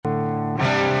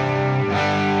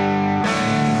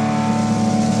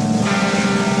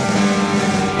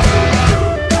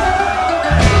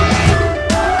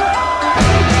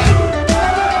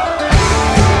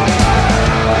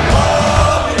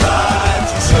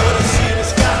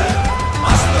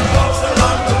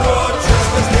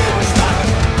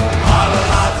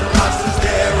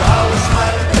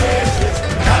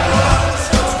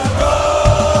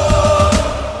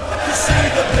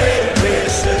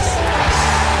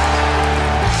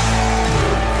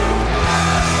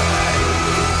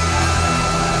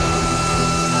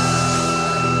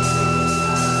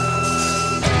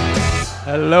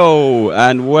Hello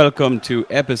and welcome to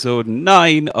episode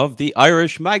 9 of the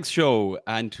Irish Mags Show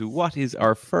and to what is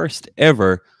our first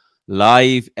ever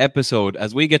live episode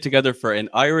as we get together for an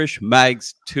Irish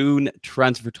Mags Tune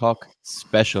Transfer Talk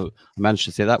special. I managed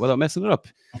to say that without messing it up.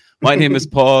 My name is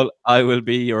Paul. I will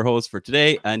be your host for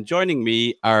today, and joining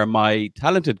me are my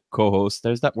talented co-hosts.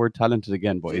 There's that word talented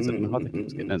again, boys. I don't know how that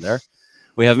keeps getting in there.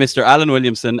 We have Mr. Alan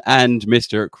Williamson and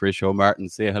Mr. Chris O'Martin.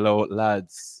 Say hello,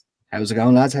 lads. How's it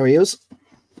going, lads? How are you?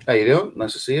 How you doing?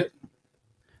 Nice to see you.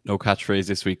 No catchphrase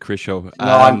this week, Chris Show. No,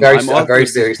 I'm very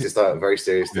serious this time. Very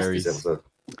serious this episode.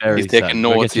 He's taking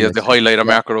notes. He has the highlighter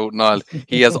marker out and all.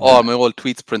 He has all my old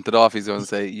tweets printed off. He's going to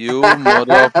say, "You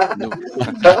mother."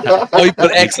 I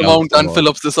put X amount on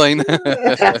Phillips the sign.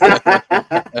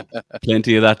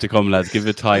 Plenty of that to come, lads. Give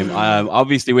it time.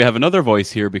 Obviously, we have another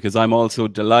voice here because I'm also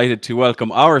delighted to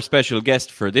welcome our special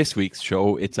guest for this week's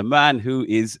show. It's a man who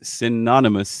is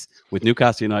synonymous with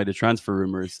Newcastle United transfer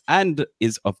rumours and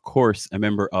is, of course, a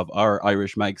member of our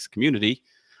Irish Mags community,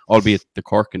 albeit the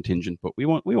Cork contingent, but we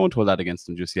won't hold that against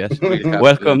him just yet.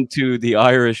 Welcome to the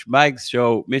Irish Mags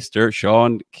Show, Mr.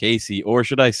 Sean Casey, or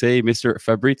should I say Mr.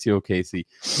 Fabrizio Casey,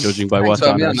 judging by what's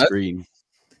on our screen.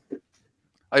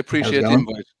 I appreciate the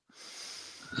invite.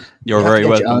 You're very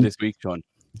welcome this week, Sean.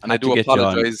 And I do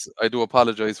apologize. I do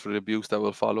apologize for the abuse that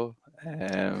will follow.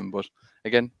 But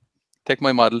again, take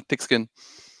my model, thick skin.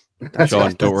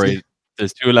 Sean, don't worry.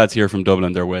 There's two lads here from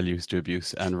Dublin. They're well used to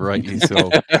abuse, and rightly so.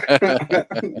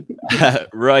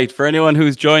 Right. For anyone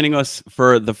who's joining us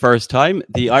for the first time,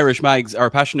 the Irish Mags are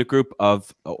a passionate group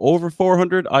of over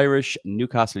 400 Irish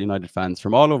Newcastle United fans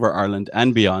from all over Ireland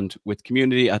and beyond, with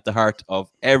community at the heart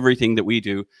of everything that we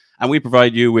do. And we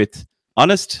provide you with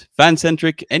honest,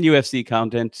 fan-centric NUFC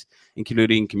content,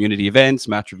 including community events,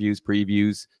 match reviews,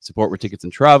 previews, support with tickets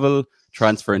and travel,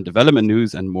 transfer and development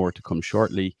news, and more to come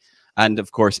shortly. And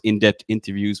of course, in-depth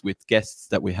interviews with guests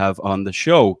that we have on the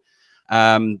show.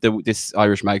 This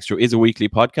Irish Mags Show is a weekly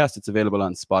podcast. It's available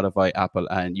on Spotify, Apple,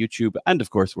 and YouTube, and of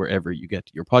course, wherever you get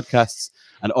your podcasts.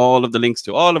 And all of the links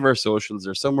to all of our socials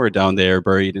are somewhere down there,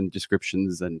 buried in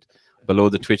descriptions and below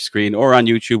the Twitch screen or on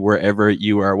YouTube, wherever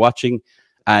you are watching.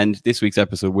 And this week's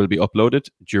episode will be uploaded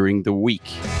during the week.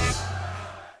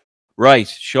 Right,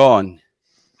 Sean.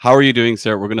 How are you doing,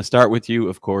 sir? We're going to start with you,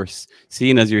 of course.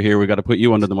 Seeing as you're here, we've got to put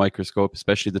you under the microscope,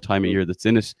 especially the time of year that's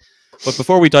in it. But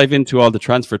before we dive into all the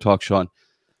transfer talk, Sean,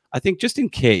 I think just in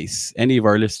case any of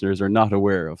our listeners are not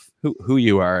aware of who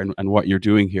you are and what you're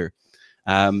doing here,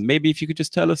 maybe if you could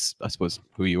just tell us, I suppose,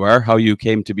 who you are, how you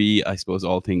came to be, I suppose,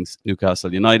 all things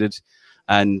Newcastle United.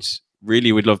 And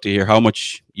really, we'd love to hear how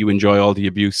much you enjoy all the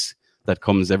abuse that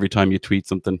comes every time you tweet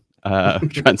something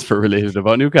transfer related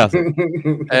about Newcastle.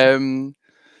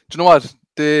 Do you know what?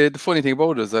 The funny thing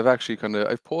about it is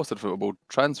I've posted about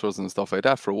transfers and stuff like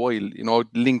that for a while. You know,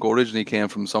 Link originally came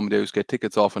from somebody who used to get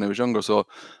tickets off when I was younger. So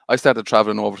I started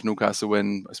traveling over to Newcastle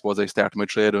when I suppose I started my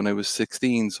trade when I was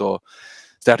 16. So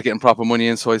started getting proper money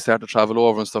in. So I started to travel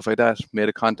over and stuff like that. Made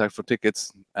a contact for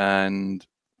tickets, and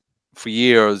for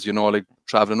years, you know, like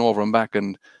traveling over and back.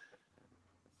 And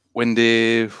when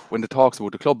the talks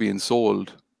about the club being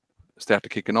sold started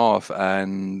kicking off,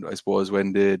 and I suppose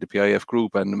when the PIF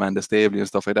group and Amanda Stabley and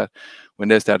stuff like that, when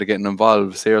they started getting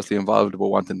involved, seriously involved about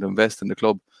wanting to invest in the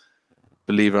club,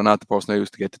 believe it or not, the person I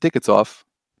used to get the tickets off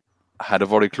had a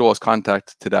very close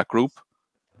contact to that group,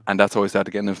 and that's how I started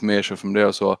getting information from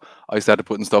there. So I started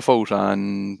putting stuff out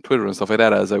on Twitter and stuff like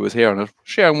that as I was hearing it,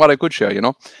 sharing what I could share, you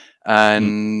know.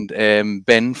 And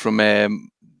Ben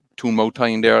from Toon Mouth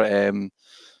Tyne there,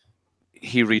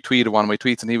 he retweeted one of my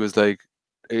tweets, and he was like,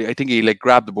 I think he like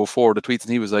grabbed about 4 of the tweets,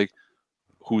 and he was like,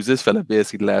 "Who's this fella?"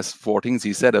 Basically, the last 4 things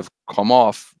he said have come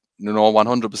off, you know,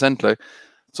 100%. Like,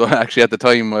 so actually at the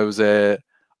time I was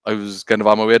kind of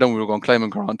on my way down. We were going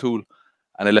climbing Grand Tool,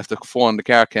 and I left the phone in the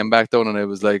car, came back down, and I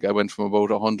was like, I went from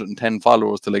about 110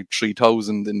 followers to like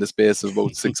 3,000 in the space of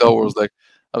about 6 hours. Like,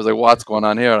 I was like, what's going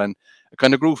on here? And I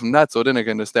kind of grew from that. So then I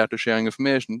kind of started sharing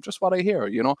information, just what I hear,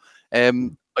 you know.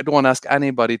 I don't ask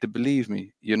anybody to believe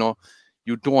me, you know.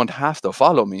 You don't have to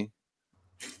follow me.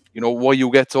 You know, why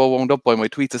you get so wound up by my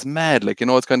tweets is mad. Like, you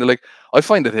know, it's kind of like, I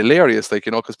find it hilarious, like,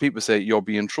 you know, because people say you're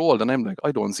being trolled, and I'm like,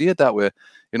 I don't see it that way.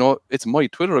 You know, it's my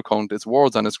Twitter account, it's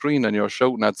words on a screen, and you're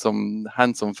shouting at some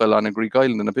handsome fella on a Greek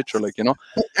island in a picture, like, you know.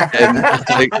 And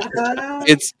like,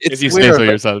 it's if you weird, say so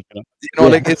like, yourself, you know,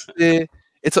 like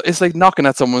it's like knocking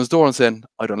at someone's door and saying,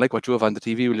 I don't like what you have on the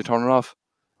TV, will you turn it off?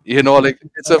 You know, like,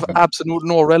 it's of absolute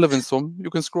no relevance to them. You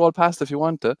can scroll past if you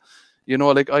want to. You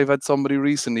know, like, I've had somebody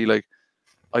recently, like,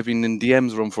 I've been in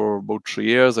DMs room for about 3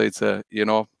 years, I'd say, you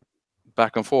know,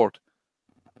 back and forth.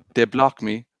 They block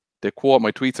me, they quote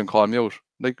my tweets and call me out.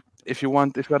 Like, if you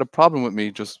had a problem with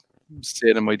me, just say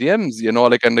it in my DMs, you know,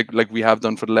 like, and like we have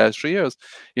done for the last 3 years,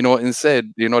 you know.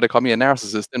 Instead, you know, they call me a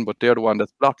narcissist, then, but they're the one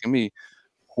that's blocking me,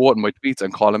 quoting my tweets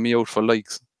and calling me out for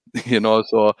likes, you know.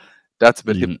 So that's a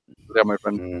bit hypocritical there, my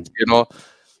friend, you know.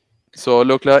 So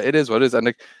look, it is what it is, and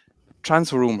like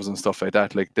transfer rumors and stuff like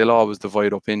that, like they'll always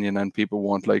divide opinion, and people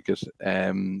won't like it.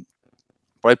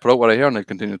 But I put out what I hear, and I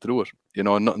continue to do it. You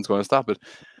know, and nothing's going to stop it.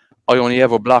 I only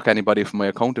ever block anybody from my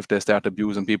account if they start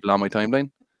abusing people on my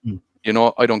timeline. You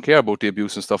know, I don't care about the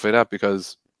abuse and stuff like that,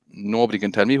 because nobody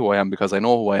can tell me who I am, because I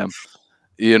know who I am.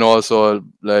 You know, so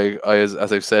like as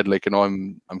I've said, like, you know,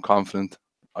 I'm confident.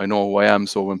 I know who I am.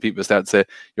 So when people start to say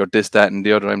you're this, that, and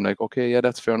the other, I'm like, okay, yeah,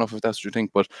 that's fair enough if that's what you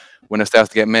think. But when it starts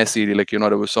to get messy, like, you know,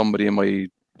 there was somebody in my,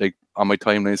 like, on my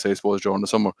timeline, say, I suppose during the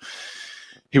summer,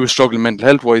 he was struggling mental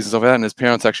health wise and stuff like that, and his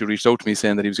parents actually reached out to me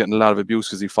saying that he was getting a lot of abuse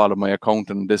because he followed my account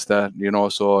and this, that, you know.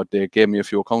 So they gave me a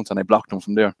few accounts and I blocked him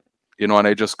from there, you know. And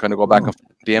I just kind of go back and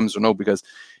DMs or no, because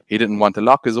he didn't want to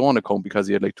lock his own account because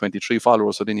he had like 23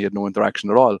 followers, so then he had no interaction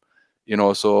at all, you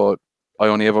know. So I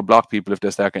only ever block people if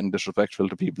they start getting disrespectful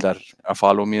to people that are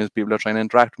following me, as people are trying to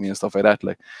interact with me and stuff like that,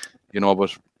 like, you know.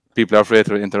 But people are afraid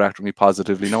to interact with me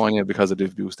positively now, anyway, because of the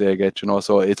abuse they get, you know.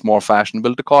 So it's more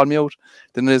fashionable to call me out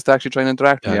than it is to actually try and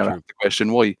interact with me. I ask the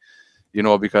question why, you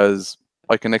know, because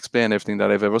I can explain everything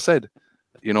that I've ever said,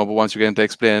 you know. But once you get into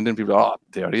explaining, then people are, oh,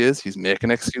 there he is, he's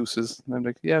making excuses. And I'm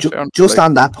like, yeah, fair enough. Just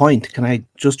on that point, can I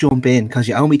just jump in? Because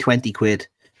you owe me 20 quid.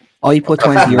 I put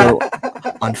 20 euro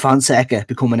on Fonseca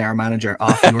becoming our manager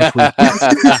off your tweet.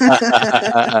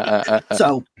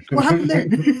 So what happened there?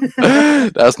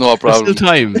 That's no problem. There's still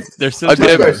time. There's still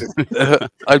time.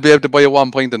 I'll be able to buy you 1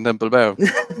 pint in Temple Bar. We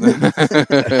can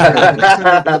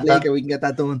get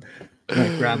that done.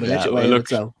 Right,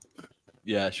 Graham,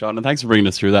 yeah, Sean, and thanks for bringing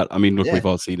us through that. I mean, look, we've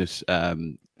all seen it.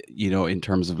 You know, in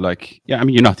terms of like, I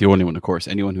mean, you're not the only one, of course.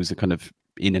 Anyone who's a kind of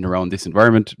in and around this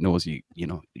environment knows you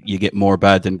know, you get more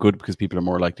bad than good, because people are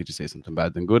more likely to say something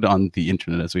bad than good on the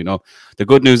internet, as we know. The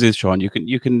good news is, Sean, you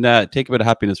can take a bit of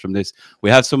happiness from this. We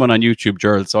have someone on YouTube,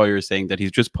 Gerald Sawyer, saying that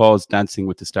he's just paused Dancing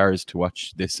with the Stars to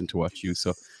watch this and to watch you.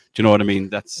 So do you know what I mean?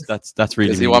 That's really.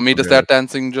 Does he want me to start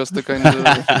dancing just to kind of?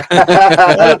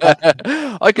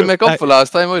 I can make up for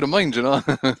last time. I don't mind, you know.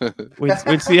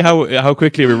 we'll see how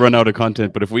quickly we run out of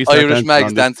content. But if we start Irish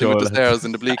Mags dancing with the stars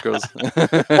in the bleakers.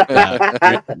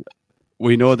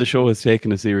 We know the show has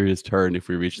taken a serious turn if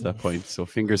we reach that point. So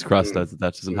fingers crossed that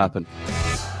doesn't happen.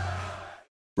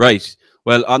 Right.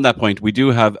 Well, on that point, we do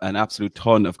have an absolute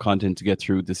ton of content to get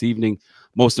through this evening.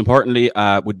 Most importantly,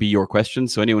 would be your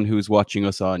questions. So anyone who's watching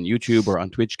us on YouTube or on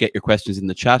Twitch, get your questions in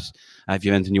the chat. If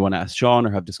you have anything you want to ask Sean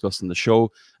or have discussed in the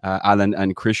show, Alan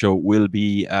and Krisho will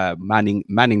be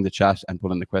manning the chat and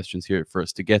pulling the questions here for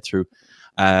us to get through.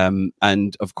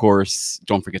 And of course,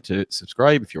 don't forget to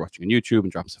subscribe if you're watching on YouTube,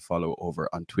 and drop us a follow over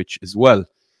on Twitch as well.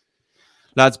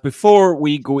 Lads, before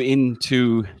we go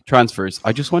into transfers,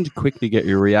 I just want to quickly get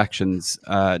your reactions,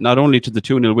 not only to the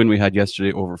 2-0 win we had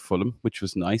yesterday over Fulham, which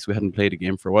was nice. We hadn't played a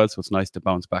game for a while, so it's nice to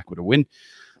bounce back with a win.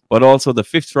 But also the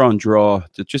 5th round draw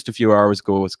that just a few hours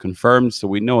ago was confirmed. So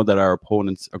we know that our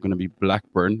opponents are going to be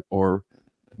Blackburn, or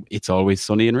It's Always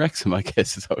Sunny in Wrexham, I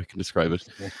guess is how we can describe it.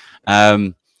 Yeah.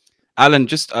 Alan,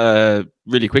 just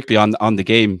really quickly on the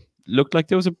game. Looked like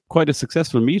there was quite a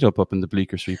successful meetup up in the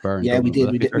Bleecker Street Bar. Yeah, we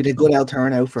did. We did good out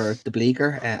turnout for the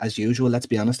Bleecker, as usual. Let's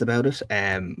be honest about it.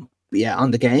 Yeah, on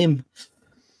the game,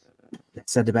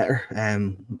 said the better.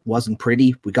 Wasn't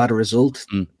pretty. We got a result.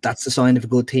 That's the sign of a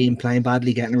good team. Playing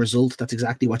badly, getting a result. That's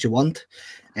exactly what you want.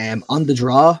 On the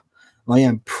draw, I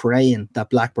am praying that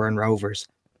Blackburn Rovers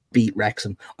beat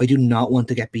Wrexham. I do not want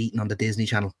to get beaten on the Disney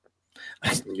Channel.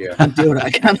 Yeah, I can't do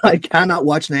it. I cannot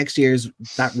watch next year's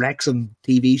that Wrexham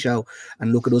TV show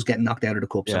and look at us getting knocked out of the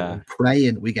cup. So I'm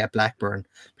praying we get Blackburn,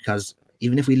 because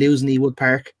even if we lose in Ewood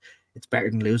Park, it's better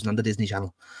than losing on the Disney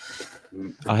Channel.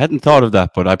 I hadn't thought of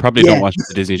that, but I probably don't watch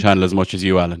the Disney Channel as much as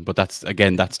you, Alan. But that's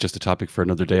just a topic for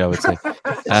another day, I would say.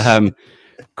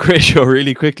 Krisho,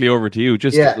 really quickly over to you.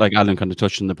 Just like Alan kind of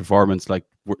touched on the performance, like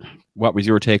what was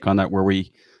your take on that? Were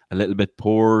we a little bit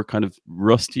poor, kind of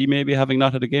rusty, maybe having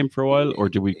not had a game for a while, or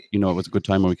did we, it was a good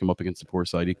time when we came up against the poor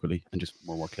side equally and just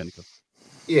more clinical?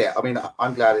 Yeah, I mean,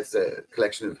 I'm glad it's a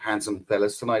collection of handsome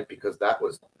fellas tonight, because that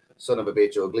was son of a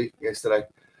bitch ugly yesterday.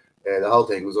 The whole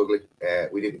thing was ugly.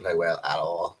 We didn't play well at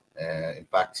all. In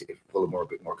fact, if Fulham were a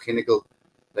bit more clinical,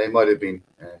 they might have been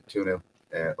 2-0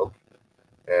 up.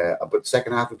 But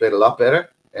second half we played a lot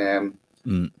better.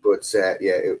 But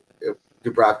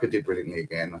Dubravka did brilliantly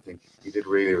again. I think he did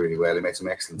really, really well. He made some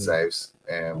excellent saves.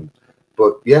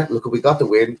 But yeah, look, we got the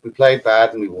win. We played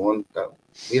bad and we won.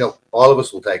 All of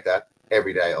us will take that.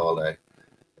 every day, all day.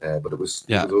 But it was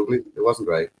ugly. It wasn't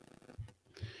great.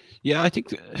 Yeah, I think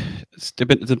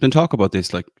there's been talk about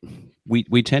this. Like,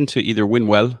 we tend to either win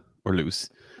well or lose.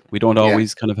 We don't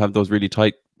always kind of have those really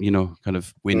tight, kind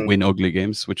of win ugly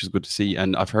games, which is good to see.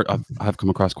 And I've come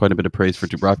across quite a bit of praise for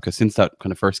Dubravka since that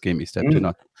kind of first game he stepped in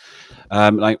on.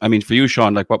 I mean, for you,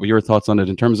 Sean, like, what were your thoughts on it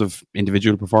in terms of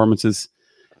individual performances?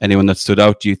 Anyone that stood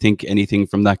out? Do you think anything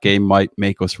from that game might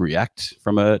make us react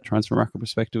from a transfer market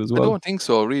perspective as well? I don't think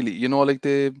so, really.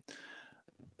 Like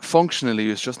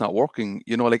functionally, it's just not working.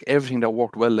 Like everything that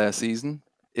worked well last season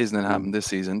isn't happening this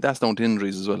season. That's down to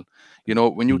injuries as well.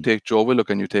 When you take Joe Willock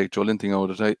and you take Joe Linton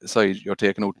out of the side, you're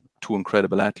taking out two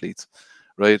incredible athletes,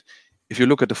 right? If you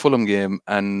look at the Fulham game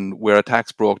and where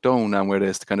attacks broke down and where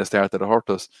they kind of started to hurt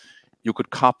us, you could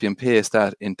copy and paste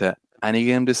that into any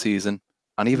game this season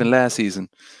and even last season.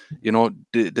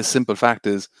 The simple fact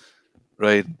is,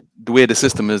 right, the way the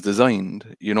system is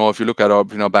designed, if you look at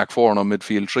our back four and our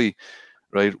midfield three,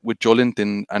 right, with Joe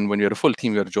Linton, and when you had a full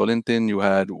team, you had Joe Linton, you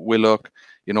had Willock,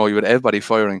 you had everybody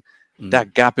firing.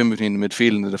 That gap in between the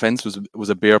midfield and the defense was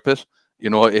a bear pit.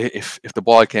 If the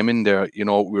ball came in there,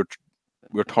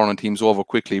 we're turning teams over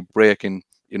quickly, breaking.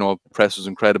 Press was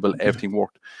incredible. Everything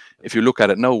worked. If you look at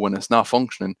it now, when it's not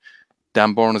functioning,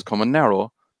 Dan Burn is coming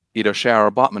narrow. Either Shah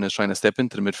or Botman is trying to step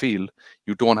into the midfield.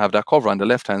 You don't have that cover on the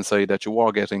left-hand side that you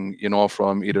are getting,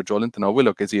 from either Joe Linton or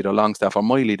Willock. It's either Longstaff or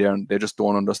Miley there, and they just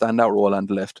don't understand that role on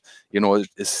the left.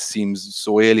 It seems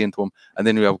so alien to him. And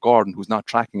then you have Gordon, who's not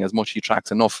tracking as much. He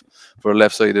tracks enough for a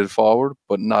left-sided forward,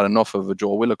 but not enough of a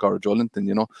Joe Willock or a Joe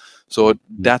Linton, So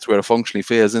that's where it functionally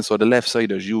fails in. So the left side,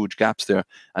 there's huge gaps there.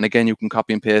 And again, you can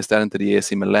copy and paste that into the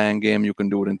AC Milan game. You can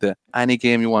do it into any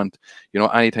game you want.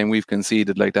 Anytime we've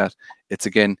conceded like that, it's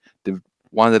again,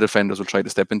 one of the defenders will try to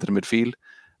step into the midfield.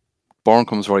 Bourne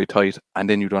comes very tight, and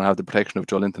then you don't have the protection of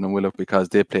Joe Linton and Willock because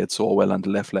they played so well on the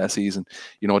left last season.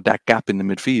 That gap in the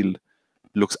midfield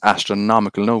looks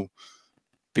astronomical now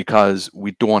because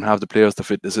we don't have the players to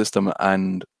fit the system.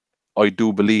 And I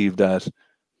do believe that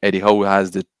Eddie Howe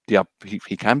has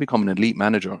he can become an elite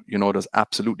manager. There's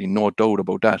absolutely no doubt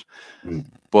about that.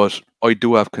 But I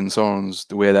do have concerns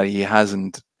the way that he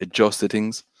hasn't adjusted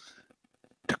things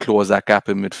to close that gap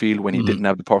in midfield when he didn't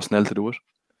have the personnel to do it.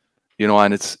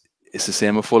 And it's the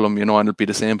same with Fulham, and it'll be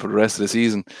the same for the rest of the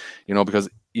season, because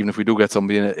even if we do get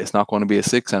somebody in it, it's not going to be a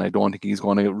 6, and I don't think he's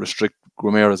going to restrict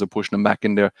Ramirez or pushing him back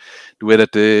in there. The way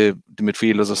that the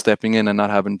midfielders are stepping in and not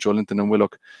having Joe Linton and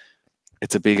Willock,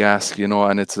 it's a big ask,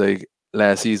 and it's like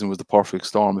last season was the perfect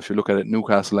storm. If you look at it,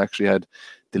 Newcastle actually had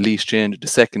the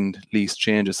second least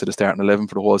changes to the starting 11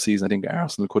 for the whole season. I think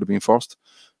Arsenal could have been first.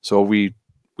 So we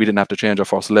didn't have to change our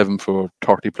first 11 for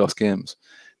 30 plus games.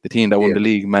 The team that won the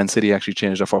league, Man City, actually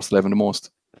changed their first 11 the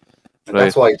most.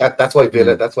 Right? That's why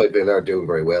Villa are doing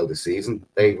very well this season.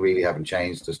 They really haven't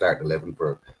changed the starting 11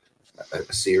 for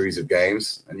a series of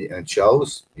games, and it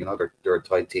shows. They're a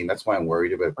tight team. That's why I'm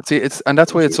worried about it. See,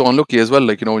 that's why it's so unlucky as well.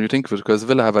 Like, when you think of it, because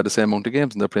Villa have had the same amount of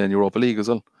games and they're playing Europa League as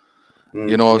well.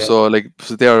 So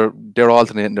they're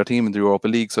alternating their team in the Europa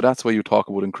League. So that's why you talk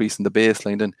about increasing the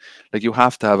baseline. Then, like, you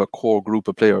have to have a core group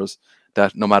of players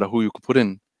that no matter who you could put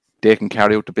in, they can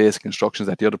carry out the basic instructions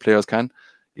that the other players can.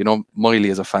 Miley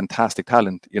is a fantastic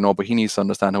talent, but he needs to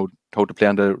understand how to play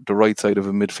on the right side of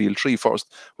a midfield tree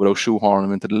first without shoehorning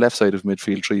him into the left side of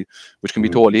midfield tree, which can be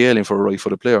totally alien for a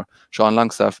right-footed player. Sean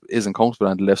Longstaff isn't comfortable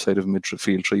on the left side of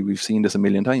midfield tree. We've seen this a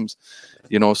million times.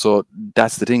 So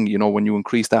that's the thing, when you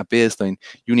increase that baseline,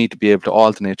 you need to be able to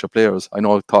alternate your players. I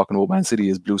know talking about Man City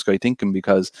is blue sky thinking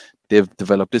because they've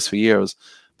developed this for years,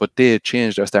 but they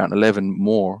changed their starting 11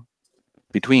 more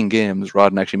between games rather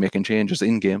than actually making changes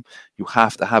in game. You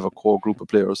have to have a core group of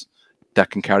players that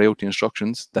can carry out the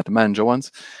instructions that the manager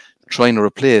wants. Trying to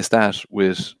replace that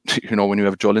with, when you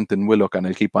have Joe Linton, Willock, and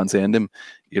I'll keep on saying them,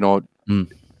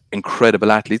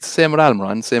 incredible athletes. Same with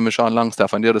Almiron, same with Sean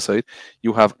Longstaff on the other side.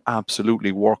 You have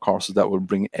absolutely workhorses that will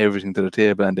bring everything to the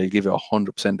table and they'll give you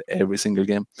 100% every single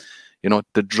game.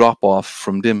 The drop off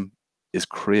from them is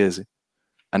crazy.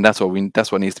 And that's what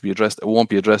needs to be addressed. It won't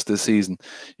be addressed this season.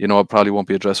 It probably won't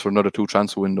be addressed for another 2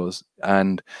 transfer windows.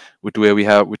 And with the way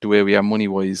we are money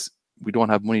wise, we don't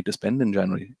have money to spend in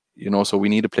January. So we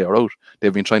need a player out.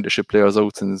 They've been trying to ship players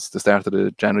out since the start of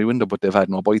the January window, but they've had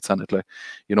no bites on it. Like,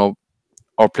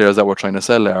 our players that we're trying to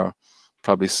sell are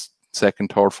probably 2nd,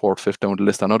 3rd, 4th, 5th down the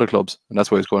list on other clubs, and that's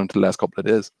why it's going into the last couple of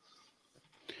days.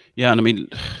 Yeah, and I mean,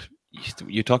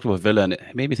 you talked about Villa, and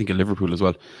it made me think of Liverpool as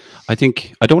well. I don't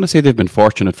want to say they've been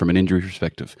fortunate from an injury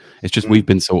perspective. It's just we've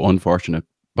been so unfortunate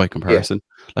by comparison.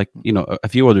 Like, you know, a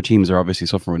few other teams are obviously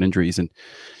suffering with injuries, and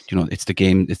you know, it's the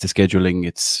game, it's the scheduling,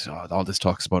 it's all this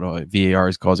talks about VAR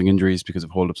is causing injuries because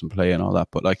of hold-ups in play and all that.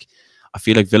 But like, I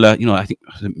feel like Villa, you know, I think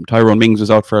Tyrone Mings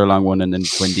was out for a long one, and then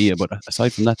Buendia. But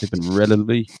aside from that, they've been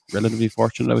relatively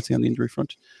fortunate, I would say, on the injury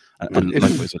front, and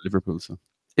likewise at Liverpool. So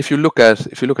if you look at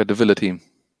the Villa team,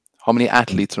 how many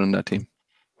athletes are in that team?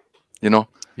 You know,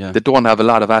 they don't have a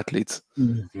lot of athletes,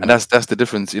 and that's the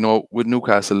difference. You know, with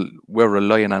Newcastle, we're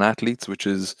relying on athletes, which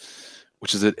is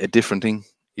a different thing.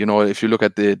 You know, if you look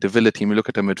at the Villa team, you look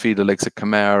at the midfielder like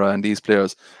Kamara and these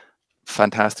players,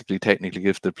 fantastically technically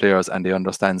gifted players, and they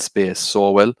understand space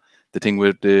so well. The thing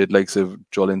with the likes of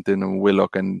Joelinton and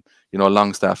Willock and, you know,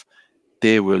 Longstaff,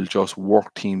 they will just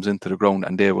work teams into the ground,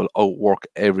 and they will outwork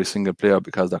every single player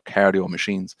because they're cardio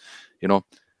machines. You know,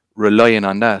 relying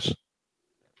on that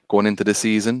going into the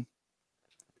season,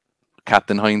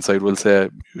 Captain Hindsight will say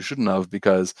you shouldn't have,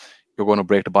 because you're going to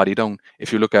break the body down.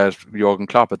 If you look at Jurgen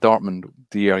Klopp at Dortmund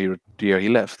the year he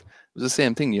left, it was the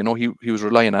same thing. You know, he was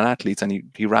relying on athletes, and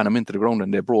he ran them into the ground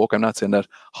and they broke. I'm not saying that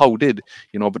Howe did,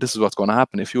 you know, but this is what's going to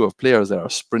happen if you have players that are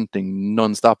sprinting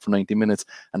non-stop for 90 minutes,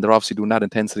 and they're obviously doing that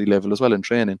intensity level as well in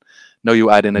training. Now you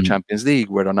add in a Champions League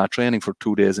where they're not training for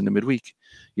 2 days in the midweek,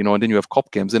 you know, and then you have cup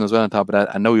games in as well on top of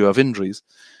that, and now you have injuries.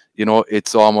 You know,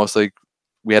 it's almost like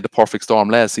we had the perfect storm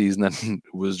last season, and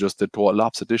it was just the total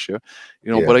opposite this year.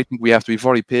 You know, but I think we have to be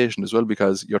very patient as well,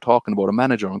 because you're talking about a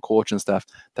manager and coaching staff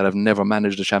that have never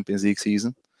managed a Champions League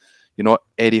season. You know,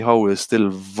 Eddie Howe is still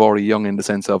very young in the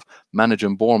sense of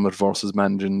managing Bournemouth versus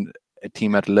managing a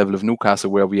team at the level of Newcastle,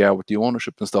 where we are with the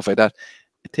ownership and stuff like that.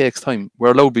 It takes time.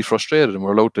 We're allowed to be frustrated, and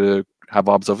we're allowed to have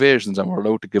observations, and we're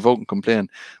allowed to give out and complain.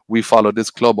 We followed this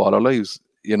club all our lives,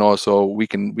 you know, so we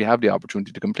have the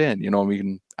opportunity to complain, you know, and we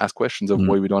can ask questions of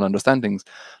why we don't understand things.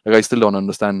 Like, I still don't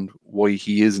understand why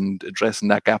he isn't addressing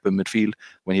that gap in midfield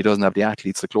when he doesn't have the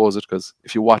athletes to close it, because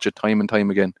if you watch it time and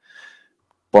time again,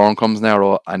 Bourne comes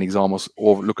narrow and he's almost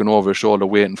looking over his shoulder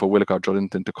waiting for Willock or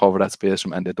Joelinton to cover that space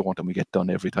from, and they don't, and we get done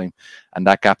every time, and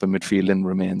that gap in midfield then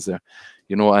remains there,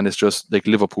 you know. And it's just like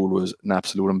Liverpool was an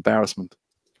absolute embarrassment,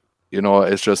 you know.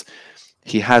 It's just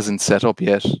he hasn't set up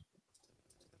yet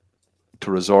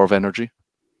to reserve energy,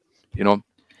 you know.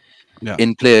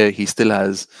 In play, he still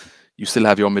has, you still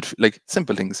have your midfield, like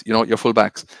simple things, you know, your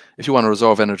fullbacks. If you want to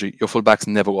reserve energy, your fullbacks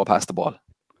never go past the ball,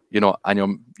 you know,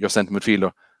 and your centre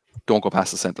midfielder don't go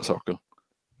past the centre circle.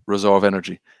 Reserve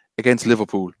energy. Against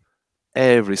Liverpool,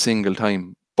 every single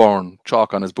time, Bourne,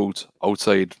 chalk on his boots,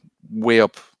 outside, way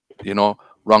up, you know,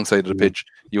 wrong side of the pitch.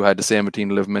 You had the same routine,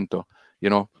 Livramento,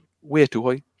 you know, way too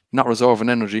high, not reserving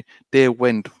energy. They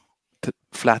went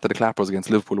flat to the clappers against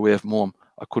Liverpool away from home.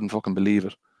 I couldn't fucking believe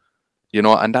it, you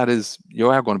know. And that is, you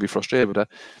are going to be frustrated with that.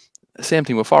 Same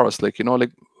thing with Forest, like, you know,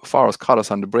 like Forest caught us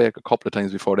on the break a couple of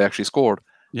times before they actually scored,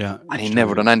 and he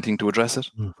never done anything to address it,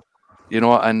 you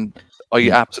know. And I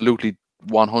absolutely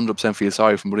 100% feel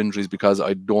sorry for injuries, because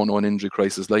I don't know an injury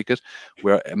crisis like it,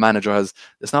 where a manager has,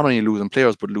 it's not only losing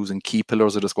players but losing key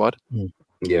pillars of the squad.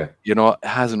 You know, it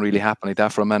hasn't really happened like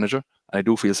that for a manager. I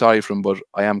do feel sorry for him, but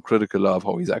I am critical of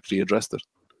how he's actually addressed it.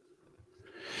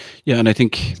 Yeah, and I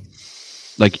think,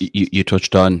 like you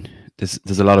touched on,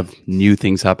 there's a lot of new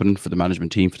things happening for the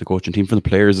management team, for the coaching team, for the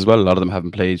players as well. A lot of them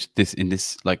haven't played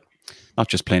this, like, not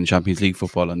just playing Champions League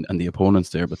football and the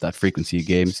opponents there, but that frequency of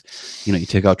games. You know, you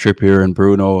take out Trippier and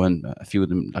Bruno, and a few of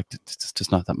them, like, it's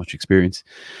just not that much experience.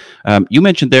 You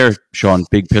mentioned there, Sean,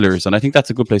 big pillars, and I think that's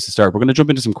a good place to start. We're going to jump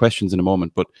into some questions in a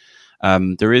moment, but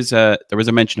there was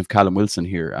a mention of Callum Wilson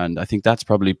here, and I think that's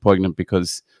probably poignant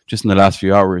because just in the last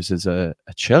few hours is a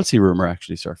Chelsea rumor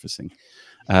actually surfacing,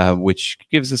 which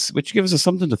gives us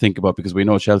something to think about, because we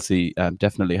know Chelsea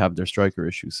definitely have their striker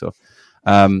issues. So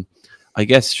I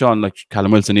guess, Sean, like,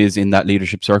 Callum Wilson is in that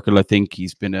leadership circle. I think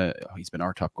he's been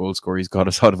our top goal scorer. He's got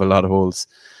us out of a lot of holes.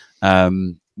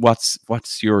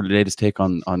 What's your latest take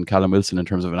on Callum Wilson in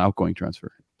terms of an outgoing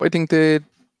transfer? I think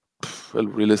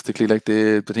realistically, like,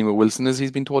 the thing with Wilson is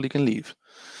he's been told he can leave.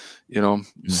 You know,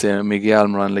 same Miguel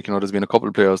Almiron, like, you know, there's been a couple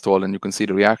of players told, and you can see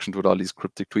the reaction to it, all these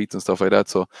cryptic tweets and stuff like that.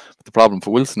 So, but the problem for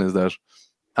Wilson is that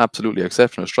absolutely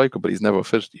exceptional striker, but he's never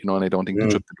fit, you know, and I don't think the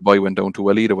trip to Dubai went down too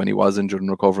well either when he was injured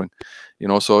and recovering, you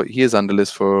know. So he is on the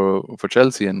list for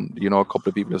Chelsea, and, you know, a couple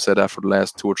of people have said that for the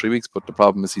last 2 or 3 weeks, but the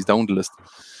problem is he's down the list,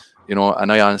 you know.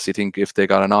 And I honestly think if they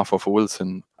got an offer for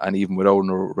Wilson, and even without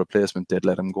a replacement, they'd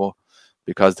let him go,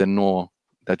 because they know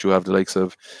that you have the likes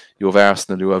of, you have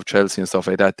Arsenal, you have Chelsea and stuff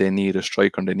like that. They need a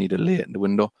striker, and they need it late in the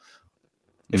window.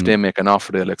 If they make an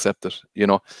offer, they'll accept it. You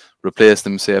know, replace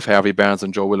them. Say if Harvey Barnes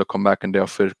and Joe Willock come back and they're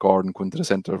fit, Gordon go into the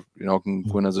centre. You know, can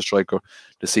go in as a striker.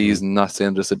 The season, not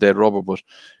saying just a dead rubber, but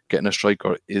getting a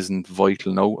striker isn't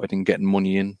vital now. I think getting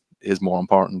money in is more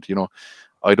important. You know,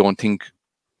 I don't think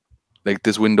like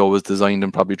this window was designed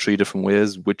in probably 3 different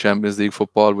ways, with Champions League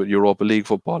football, with Europa League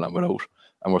football, and without.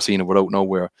 And we're seeing it without now,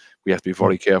 where we have to be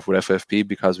very careful with FFP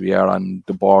because we are on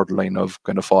the borderline of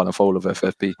kind of falling foul of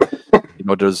FFP. You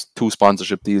know, there's 2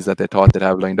 sponsorship deals that they thought they'd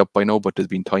have lined up by now, but there's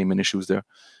been timing issues there.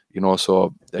 You know,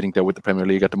 so I think they're with the Premier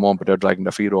League at the moment, but they're dragging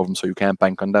their feet over them, so you can't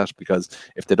bank on that, because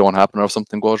if they don't happen or if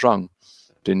something goes wrong,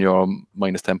 then you're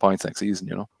minus 10 points next season,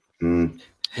 you know.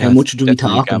 How much do we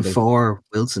talking for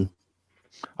Wilson?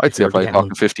 I'd say probably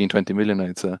talking 15, 20 million,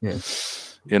 I'd say. Yeah.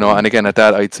 You know, and again, at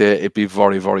that, I'd say it'd be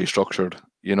very, very structured,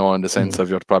 you know, in the sense of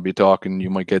you're probably talking, you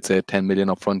might get, say, 10 million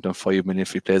up front and 5 million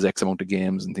if he plays X amount of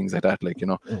games and things like that, like, you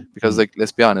know, because, like,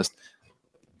 let's be honest,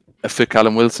 a fit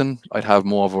Callum Wilson, I'd have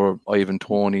more over Ivan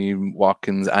Toney,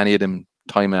 Watkins, any of them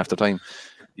time after time.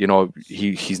 You know,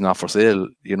 he's not for sale,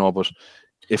 you know, but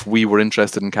if we were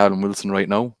interested in Callum Wilson right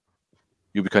now,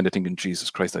 you'd be kind of thinking,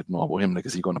 Jesus Christ, I don't know about him, like,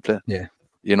 is he going to play? Yeah.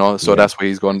 You know, so that's why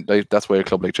he's going. That's why a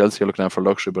club like Chelsea are looking out for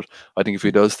luxury. But I think if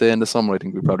he does stay in the summer, I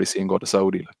think we'll probably see him go to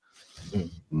Saudi.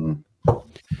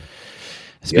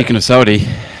 Speaking of Saudi,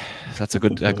 that's a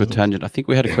good tangent. I think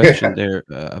we had a question there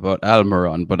about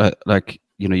Almiron, but like,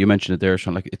 you know, you mentioned it there,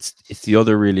 Sean. Like, it's the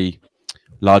other really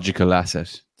logical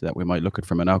asset that we might look at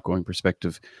from an outgoing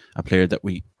perspective, a player that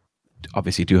we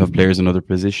obviously do have players in other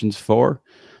positions for.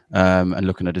 And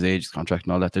looking at his age, his contract,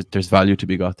 and all that, there's value to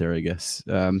be got there, I guess.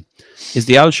 Is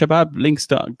the Al Shabaab link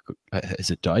has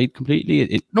it died completely?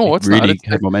 It really not.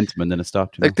 Had momentum and then it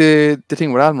stopped. Like the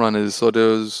thing with Almiron is, so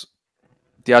there's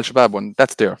the Al Shabaab one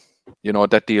that's there. You know,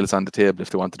 that deal is on the table if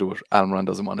they want to do it. Almiron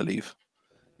doesn't want to leave.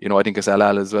 You know, I think it's Al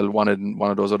Ahly as well, one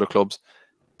of those other clubs.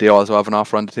 They also have an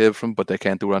offer on the table from, but they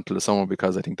can't do it until the summer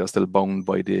because I think they're still bound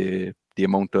by the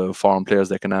amount of foreign players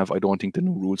they can have. I don't think the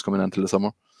new rules come in until the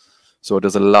summer. So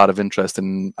there's a lot of interest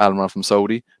in Almiron from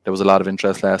Saudi. There was a lot of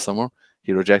interest last summer.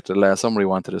 He rejected it last summer. He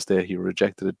wanted to stay. He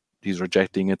rejected it. He's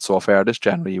rejecting it so far this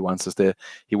January. He wants to stay.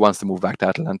 He wants to move back to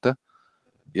Atalanta.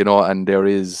 You know, and there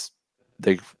is,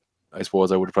 I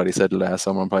suppose I would have probably said last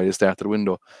summer and probably the start of the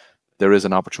window, there is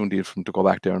an opportunity for him to go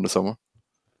back there in the summer.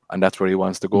 And that's where he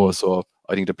wants to go. So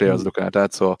I think the players are looking at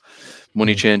that. So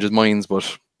money changes minds,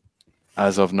 but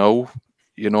as of now,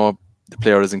 you know, the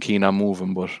player isn't keen on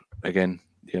moving. But again,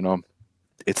 you know,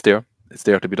 it's there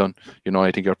to be done. You know,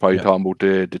 I think you're probably talking about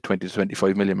the 20 to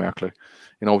 25 million mark, like,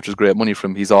 you know, which is great money for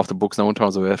him. He's off the books now in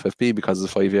terms of FFP because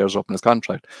his 5 years up in his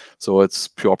contract. So it's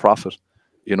pure profit.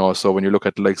 You know, so when you look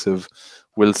at the likes of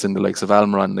Wilson, the likes of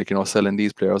Almiron, like, you know, selling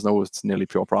these players now, it's nearly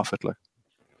pure profit, like.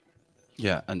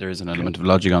 Yeah, and there is an element of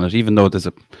logic on it, even though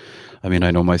I mean,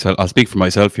 I know myself, I'll speak for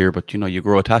myself here, but, you know, you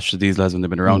grow attached to these lads when they've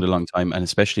been around a long time, and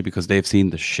especially because they've seen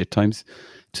the shit times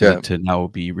to now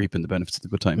be reaping the benefits of the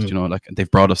good times, you know, like, they've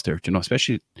brought us there, you know,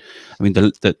 especially, I mean,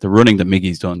 the running that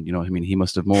Miggy's done, you know, I mean, he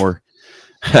must have more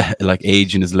like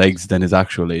age in his legs than his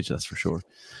actual age, that's for sure.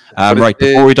 Right,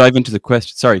 before we dive into the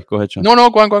question, sorry, go ahead, Sean. No,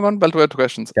 go on, belt away to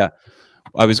questions. Yeah.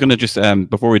 I was going to just,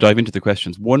 before we dive into the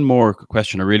questions, one more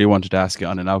question I really wanted to ask you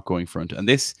on an outgoing front. And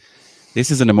this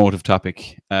is an emotive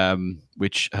topic,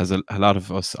 which has a lot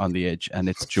of us on the edge, and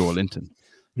it's Joelinton.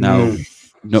 Now,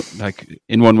 no, like,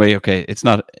 in one way, okay, it's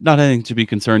not anything to be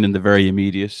concerned in the very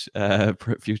immediate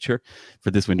future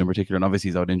for this window in particular. And obviously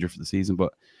he's out injured for the season,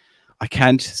 but I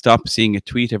can't stop seeing a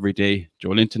tweet every day.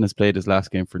 Joelinton has played his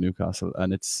last game for Newcastle,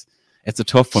 and it's a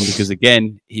tough one because,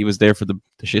 again, he was there for the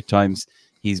shit times.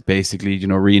 He's basically, you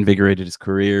know, reinvigorated his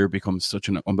career, become such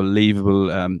an unbelievable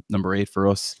number 8 for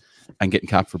us, and getting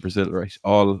capped for Brazil, right?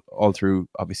 All through,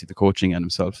 obviously, the coaching and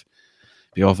himself.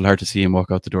 It'd be awful hard to see him walk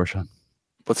out the door, Sean.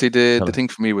 But see, the thing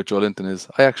for me with Joelinton is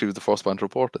I actually was the first one to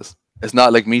report this. It's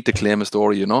not like me to claim a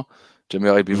story, you know. Jimmy,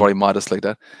 I'd be very modest like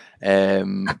that.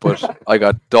 But I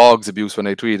got dogs abuse when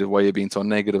I tweeted why you're being so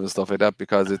negative and stuff like that,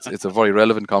 because it's a very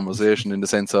relevant conversation in the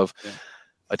sense of,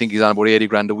 I think he's on about 80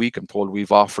 grand a week. I'm told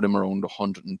we've offered him around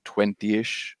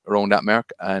 120-ish, around that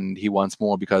mark, and he wants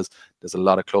more because there's a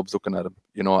lot of clubs looking at him,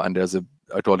 you know, and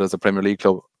I told there's a Premier League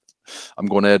club.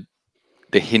 They're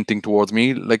hinting towards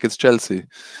me like it's Chelsea.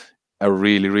 Are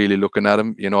really, really looking at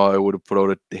him. You know, I would have put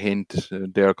out a hint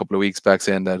there a couple of weeks back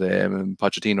saying that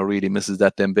Pochettino really misses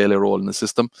that Dembele role in the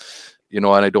system. You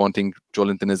know, and I don't think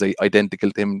Joelinton is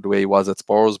identical to him the way he was at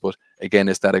Spurs, but again,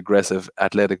 it's that aggressive,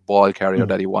 athletic ball carrier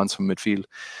that he wants from midfield.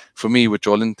 For me, with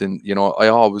Joelinton, you know, I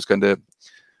always kind of,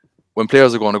 when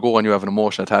players are going to go and you have an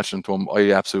emotional attachment to them,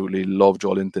 I absolutely love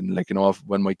Joelinton. Like, you know,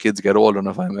 when my kids get older and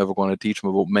if I'm ever going to teach them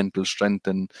about mental strength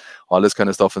and all this kind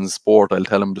of stuff in sport, I'll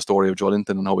tell them the story of Joelinton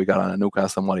and how he got on at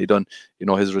Newcastle and what he done. You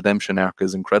know, his redemption arc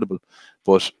is incredible.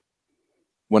 But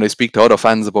when I speak to other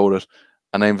fans about it,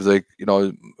 and I was like, you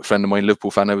know, a friend of mine,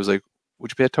 Liverpool fan, I was like,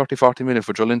 would you pay 30, 40 million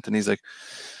for Joelinton? He's like,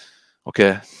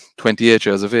 okay, 28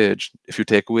 years of age. If you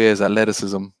take away his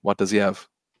athleticism, what does he have?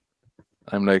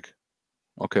 I'm like,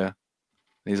 okay.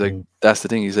 And he's like, that's the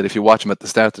thing. He said, if you watch him at the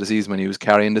start of the season when he was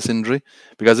carrying this injury,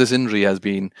 because this injury has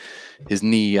been his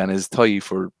knee and his thigh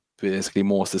for basically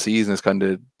most of the season, it's kind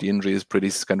of, the injury is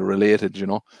pretty kind of related, you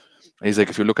know. And he's like,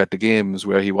 if you look at the games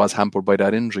where he was hampered by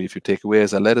that injury, if you take away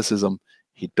his athleticism,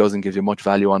 he doesn't give you much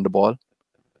value on the ball.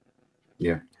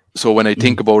 Yeah. So when I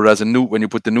think about it as when you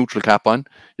put the neutral cap on,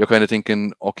 you're kind of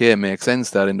thinking, okay, it makes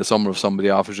sense that in the summer if somebody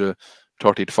offers you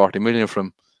 30 to 40 million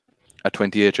from at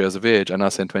 28 years of age, I'm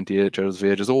not saying 28 years of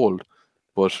age is old,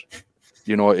 but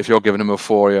you know, if you're giving him a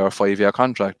 4-year or 5-year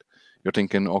contract, you're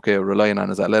thinking, okay, relying on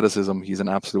his athleticism, he's an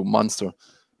absolute monster.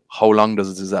 How long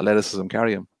does his athleticism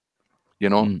carry him? You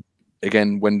know,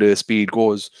 again, when the speed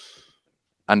goes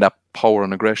and that power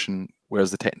and aggression,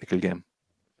 where's the technical game?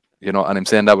 You know, and I'm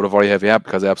saying that with a very heavy heart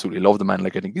because I absolutely love the man.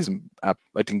 Like, I think he's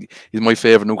my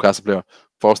favorite Newcastle player.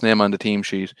 First name on the team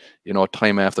sheet, you know,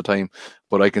 time after time.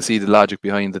 But I can see the logic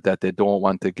behind it, that they don't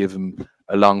want to give him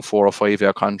a long 4 or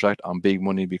 5-year contract on big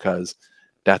money because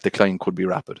that decline could be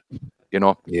rapid. You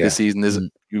know, this season is,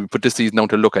 you put this season down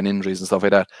to look at injuries and stuff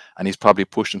like that, and he's probably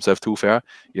pushed himself too far.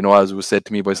 You know, as was said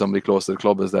to me by somebody close to the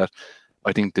club, is that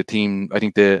I think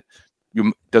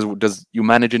you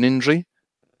manage an injury,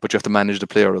 but you have to manage the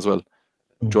player as well.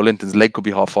 Joelinton's leg could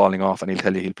be half falling off and he'll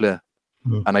tell you he'll play.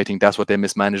 And I think that's what they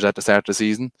mismanaged at the start of the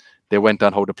season. They went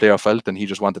on how the player felt and he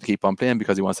just wanted to keep on playing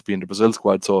because he wants to be in the Brazil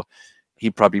squad. So he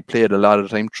probably played a lot of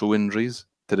the time through injuries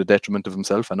to the detriment of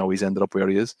himself, and now he's ended up where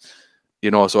he is.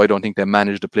 You know, so I don't think they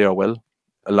managed the player well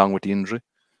along with the injury.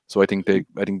 So I think a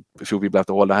few people have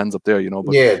to hold their hands up there, you know.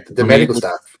 But the medical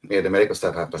staff. Yeah, the medical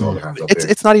staff have to hold their hands up there.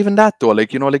 It's not even that though.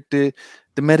 Like, you know, like the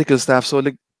medical staff. So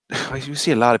like, you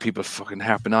see a lot of people fucking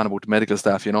harping on about the medical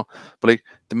staff, you know, but like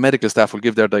the medical staff will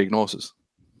give their diagnosis,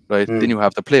 right? Then you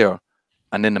have the player,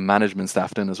 and then the management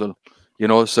staff then as well, you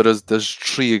know. So there's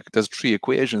three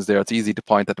equations there. It's easy to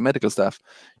point at the medical staff,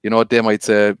 you know. They might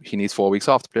say he needs 4 weeks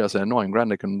off. The player saying, no, I'm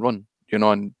grand, I can run, you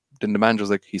know, and then the manager's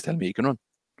like, he's telling me he can run,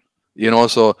 you know.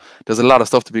 So there's a lot of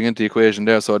stuff to bring into the equation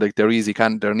there. So like they're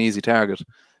an easy target,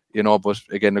 you know. But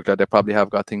again, look, they probably have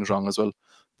got things wrong as well.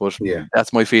 But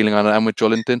that's my feeling on it. And with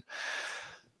Joelinton,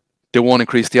 they won't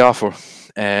increase the offer.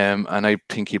 And I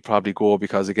think he'd probably go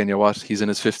because, again, you know what? He's in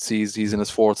his 5th season, he's in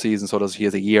his 4th season, so he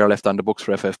has a year left on the books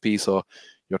for FFP. So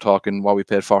you're talking what we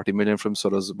paid 40 million from, so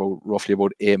there's roughly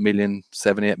about 8 million,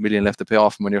 7-8 million left to pay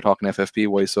off when you're talking FFP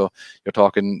wise. So you're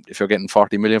talking, if you're getting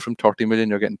 40 million from 30 million,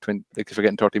 you're getting 20, like if you're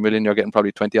getting 30 million, you're getting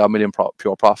probably 20 odd million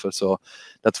pure profit. So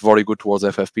that's very good towards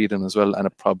FFP then as well, and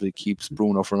it probably keeps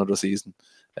Bruno for another season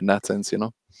in that sense, you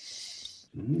know.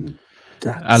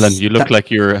 Alan, you look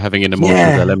like you're having an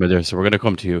emotional dilemma there, so we're going to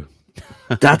come to you.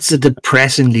 That's a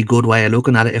depressingly good way of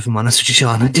looking at it, if I'm honest with you,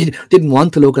 Sean. I didn't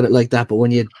want to look at it like that, but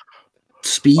when you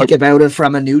speak about it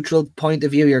from a neutral point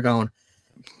of view, you're going,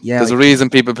 there's a reason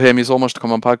people pay me so much to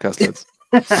come on podcast, lads.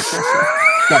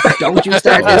 Don't you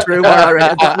start this rumor already.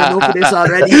 I've gotten enough of this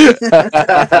already.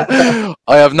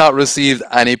 I have not received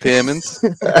any payments.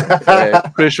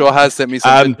 Chris Shaw has sent me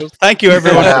some pictures. Thank you,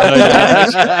 everyone. I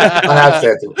have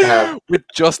said it. With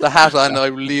just a hat on, I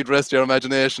will lead rest of your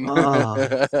imagination.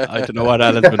 I don't know what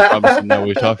Alan's been promising now.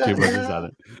 We've talked to you about this,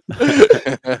 Alan.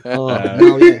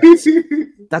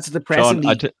 That's a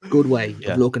depressingly good way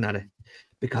of looking at it.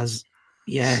 Because,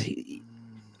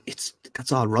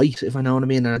 that's all right, if I know what I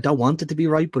mean. And I don't want it to be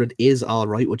right, but it is all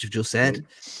right what you've just said.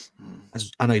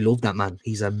 And I love that man.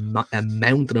 He's a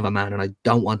mountain of a man, and I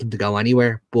don't want him to go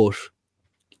anywhere. But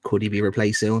could he be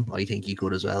replaced soon? I think he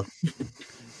could as well.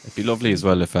 It'd be lovely as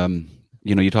well if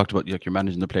you know, you talked about like you're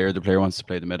managing the player wants to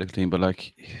play the medical team, but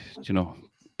like, you know,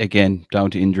 again,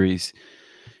 down to injuries,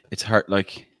 it's hard.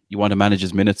 Like, you want to manage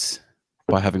his minutes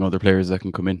by having other players that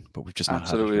can come in, but we've just not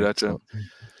absolutely had it, that's so.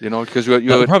 You know, because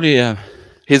you probably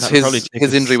his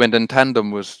injury went in tandem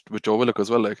with Joe Willock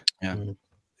as well, like you know?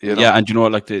 And you know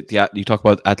what, like you talk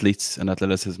about athletes and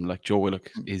athleticism, like Joe Willock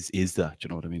is that, you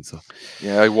know what I mean? So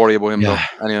I worry about him though.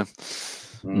 Anyway.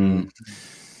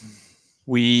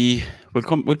 We'll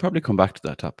probably come back to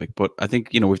that topic, but I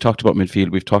think, you know, we've talked about midfield,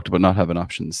 we've talked about not having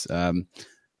options.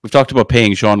 we've talked about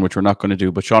paying Sean, which we're not going to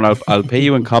do. But Sean, I'll pay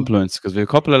you in compliments because we have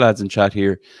a couple of lads in chat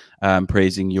here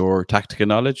praising your tactical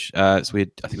knowledge. So I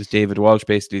think it was David Walsh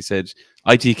basically said,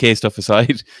 ITK stuff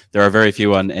aside, there are very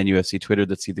few on NUFC Twitter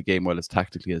that see the game well as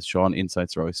tactically as Sean.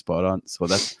 Insights are always spot on. So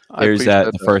there's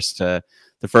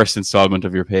the first installment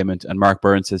of your payment. And Mark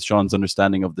Burns says Sean's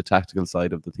understanding of the tactical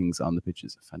side of the things on the pitch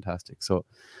is fantastic. So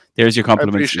there's your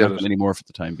compliments. Not any more for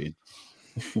the time being.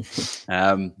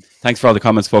 Thanks for all the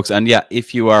comments, folks. And yeah,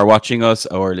 if you are watching us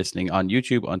or listening on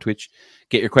YouTube, on Twitch,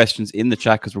 get your questions in the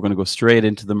chat because we're going to go straight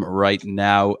into them right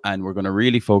now. And we're going to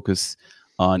really focus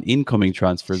on incoming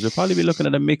transfers. We'll probably be looking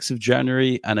at a mix of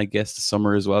January and I guess the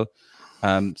summer as well.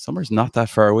 Summer's not that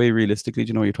far away realistically.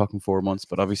 You know, you're talking 4 months,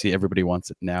 but obviously everybody wants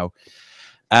it now.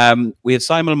 We have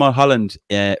Simon Mulholland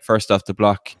first off the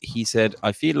block. He said,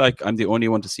 I feel like I'm the only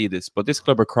one to see this, but this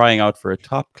club are crying out for a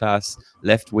top-class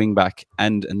left wing-back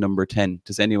and a number 10.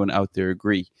 Does anyone out there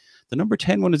agree? The number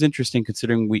 10 one is interesting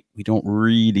considering we don't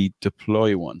really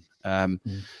deploy one.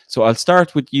 So I'll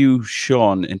start with you,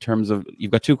 Sean, in terms of,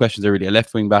 you've got 2 questions there really, a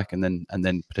left wing-back and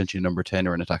then potentially a number 10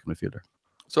 or an attacking midfielder.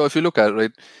 So if you look at it,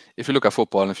 right, if you look at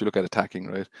football and if you look at attacking,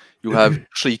 right, you have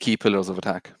 3 key pillars of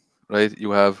attack. Right,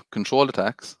 you have controlled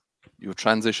attacks, you have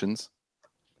transitions,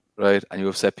 right, and you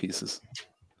have set pieces,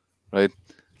 right.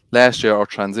 Last year, our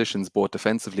transitions, both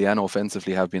defensively and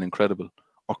offensively, have been incredible.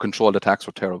 Our controlled attacks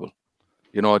were terrible.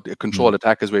 You know, a controlled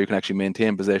attack is where you can actually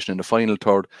maintain possession in the final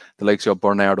third. The likes of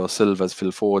Bernardo Silva's,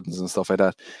 Phil Foden's, and stuff like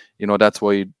that. You know, that's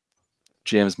why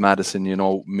James Maddison, you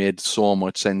know, made so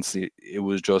much sense. It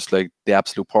was just like the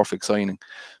absolute perfect signing.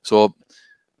 So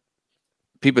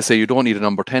people say you don't need a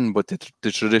number 10, but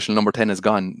the traditional number 10 is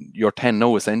gone. Your 10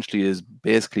 now essentially is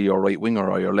basically your right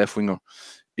winger or your left winger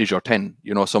is your 10.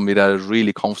 You know, somebody that is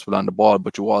really comfortable on the ball,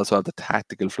 but you also have the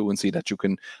tactical fluency that you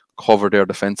can cover their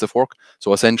defensive work.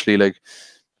 So essentially, like,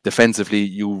 defensively,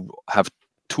 you have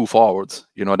 2 forwards.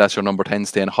 You know, that's your number 10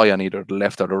 staying high on either the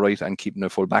left or the right and keeping the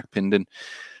full back pinned in.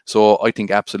 So I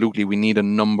think absolutely we need a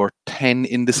number 10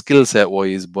 in the skill set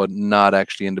wise, but not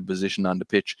actually in the position on the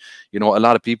pitch. You know, a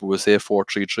lot of people will say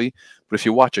 4-3-3, but if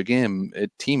you watch a game, a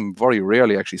team very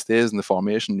rarely actually stays in the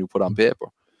formation you put on paper.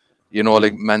 You know,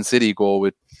 like Man City go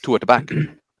with 2 at the back.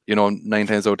 You know, 9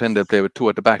 times out of 10 they'll play with 2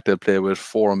 at the back. They'll play with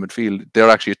 4 in midfield. They're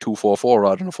actually a 2-4-4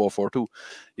 rather than a 4-4-2.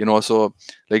 You know, so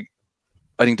like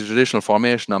I think the traditional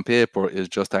formation on paper is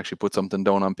just to actually put something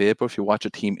down on paper. If you watch a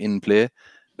team in play,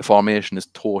 the formation is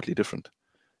totally different.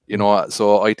 You know,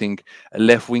 so I think a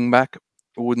left wing back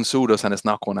wouldn't suit us, and it's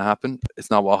not going to happen.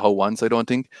 It's not what Howe wants, I don't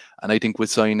think. And I think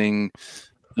with signing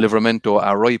Livramento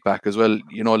at right back as well,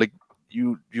 you know, like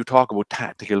you talk about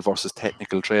tactical versus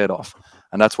technical trade-off,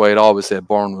 and that's why I'd always say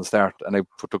Bourne will start. And I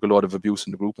took a lot of abuse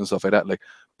in the group and stuff like that. Like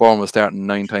Bourne was starting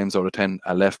 9 times out of 10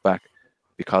 at left back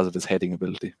because of his heading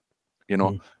ability. You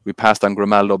know, we passed on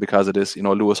Grimaldo because of this. You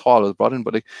know, Lewis Hall was brought in,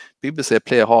 but like people say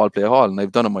play Hall, and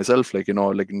I've done it myself. Like, you know,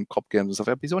 like in cup games and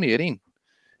stuff. He's only 18.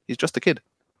 He's just a kid.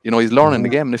 You know, he's learning the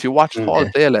game. And if you watched Hall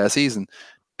play last season,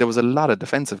 there was a lot of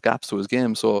defensive gaps to his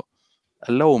game. So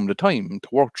allow him the time to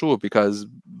work through it, because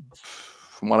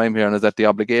from what I'm hearing is that the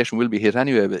obligation will be hit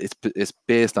anyway. But it's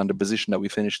based on the position that we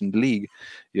finished in the league.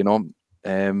 You know,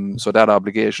 so that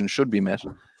obligation should be met.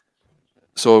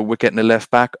 So we're getting a left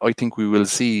back. I think we will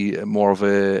see more of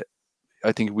a.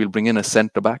 I think we'll bring in a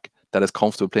centre back that is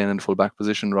comfortable playing in the full back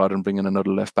position rather than bringing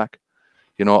another left back.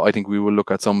 You know, I think we will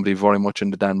look at somebody very much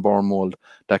in the Dan Bourne mould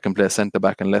that can play centre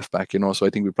back and left back. You know, so I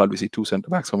think we'll probably see 2 centre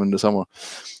backs coming in the summer.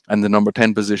 And the number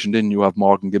 10 positioned in, you have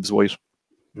Morgan Gibbs White.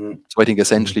 So I think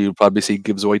essentially you'll probably see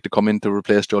Gibbs White to come in to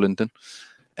replace Joelinton.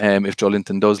 If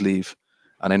Joelinton does leave.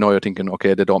 And I know you're thinking,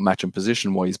 okay, they don't match in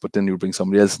position wise, but then you bring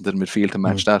somebody else into the midfield to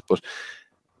match that. But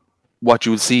what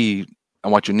you'll see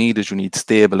and what you need is you need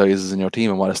stabilizers in your team.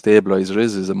 And what a stabilizer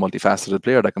is a multifaceted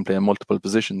player that can play in multiple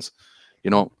positions. You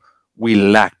know, we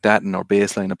lack that in our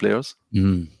baseline of players.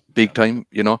 Big time,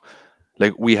 you know.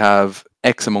 Like we have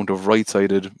X amount of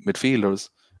right-sided midfielders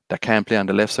that can't play on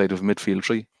the left side of midfield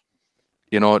 3.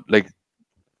 You know, like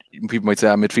people might say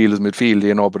midfield is midfield,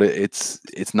 you know, but it's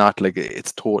not. Like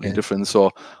it's totally different.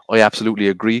 So I absolutely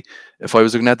agree. If I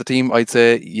was looking at the team, I'd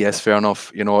say yes, fair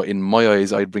enough. You know, in my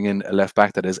eyes, I'd bring in a left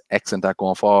back that is excellent at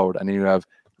going forward, and then you have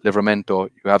Livramento,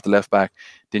 you have the left back,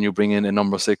 then you bring in a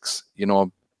number 6. You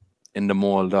know, in the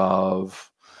mold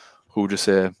of who just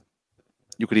say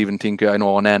you could even think I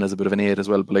know Onan is a bit of an 8 as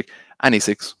well, but like any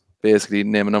 6, basically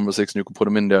name a number 6 and you could put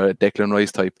him in there, a Declan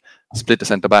Rice type, split the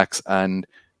centre backs, and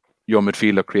your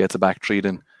midfielder creates a back 3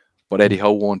 then. But Eddie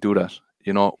Howe won't do that.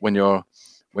 You know, when you're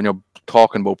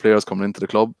talking about players coming into the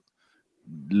club,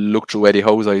 look through Eddie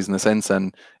Howe's eyes in a sense,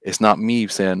 and it's not me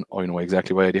saying, oh, you know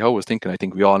exactly what Eddie Howe was thinking. I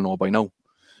think we all know by now.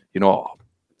 You know,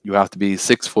 you have to be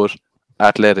 6 foot,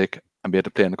 athletic, and be able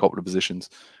to play in a couple of positions.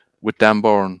 With Dan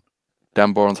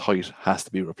Burns' height has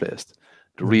to be replaced.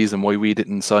 The reason why we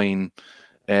didn't sign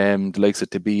the likes of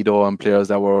Tabido and players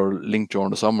that were linked during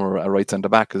the summer at right centre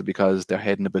back is because their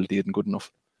heading ability isn't good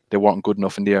enough. They weren't good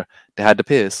enough in the air. They had the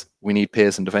pace. We need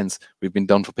pace in defence. We've been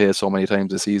done for pace so many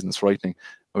times this season. It's frightening.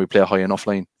 And we play a high enough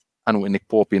line. And with Nick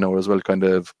Pope, as well, kind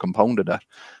of compounded that.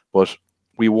 But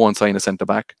we won't sign a centre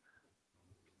back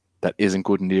that isn't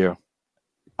good in the air,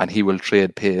 and he will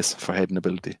trade pace for heading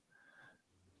ability.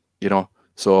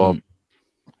 So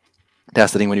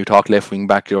that's the thing. When you talk left wing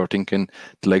back, you're thinking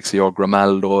the likes of your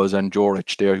Grimaldos and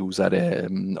Joric there, who's at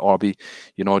RB.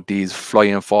 These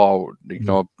flying forward,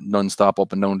 non-stop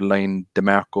up and down the line.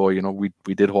 DeMarco,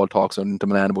 we did hold talks into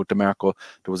Milan about DeMarco.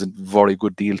 There was a very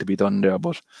good deal to be done there,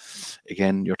 but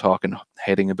again, you're talking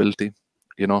heading ability.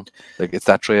 It's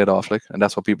that trade-off, and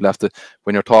that's what people have to,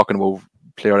 when you're talking about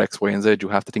player X, Y, and Z, you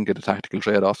have to think of the tactical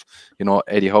trade-off.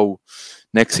 Eddie Howe,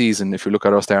 next season, if you look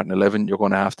at our starting 11, you're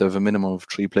going to have a minimum of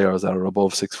 3 players that are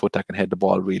above 6 foot that can head the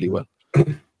ball really well.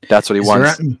 That's what he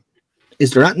wants.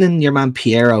 Is there anything in your man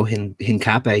Piero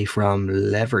Hincapié from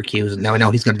Leverkusen? Now I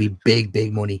know he's going to be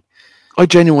big money. I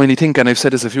genuinely think, and I've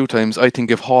said this a few times, I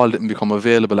think if Hall didn't become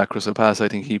available at Crystal Palace, I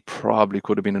think he probably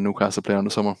could have been a Newcastle player in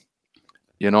the summer.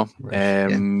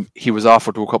 He was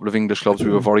offered to a couple of English clubs. We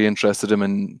were very interested in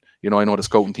him, and I know the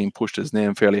scouting team pushed his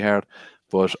name fairly hard,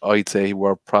 but I'd say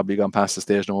we're probably gone past the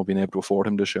stage now of being able to afford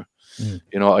him this year.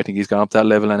 I think he's gone up that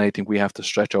level, and I think we have to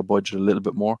stretch our budget a little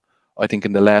bit more. I think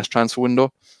in the last transfer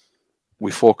window, we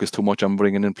focused too much on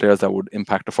bringing in players that would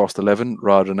impact the first 11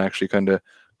 rather than actually kind of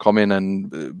come in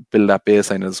and build that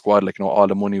baseline of the squad. All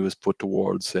the money was put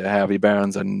towards Harvey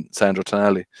Barnes and Sandro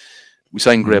Tonali. We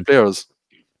signed great players,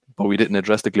 but we didn't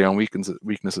address the glaring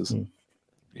weaknesses.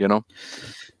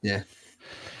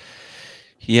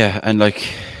 Yeah, and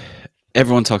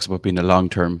everyone talks about being a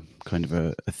long-term kind of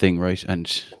a thing, right?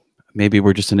 And maybe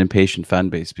we're just an impatient fan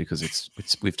base because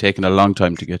we've taken a long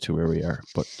time to get to where we are.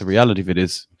 But the reality of it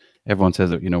is, everyone says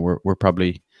that we're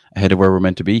probably ahead of where we're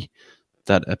meant to be.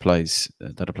 That applies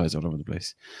all over the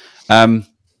place.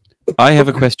 I have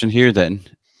a question here. Then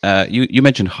you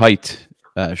mentioned height,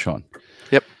 Sean.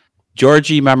 Yep.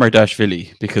 Georgi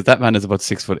Mamardashvili, because that man is about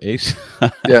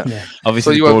 6'8". Yeah.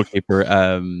 Obviously, the goalkeeper.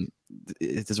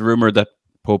 There's a rumor that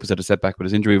Pope has had a setback with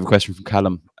his injury. We have a question from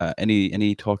Callum.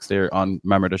 Any talks there on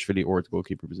Mamardashvili or the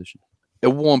goalkeeper position? It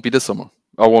won't be this summer,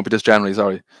 or won't be this January.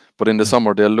 Sorry, but in the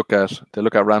summer they'll look at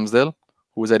Ramsdale,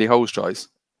 who was Eddie Howe's choice,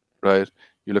 right?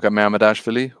 You look at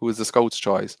Mamardashvili, who is the scout's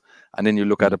choice, and then you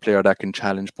look at a player that can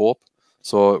challenge Pope.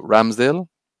 So Ramsdale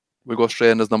will go straight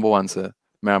in as number 1. So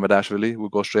Mamardashvili will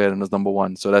go straight in as number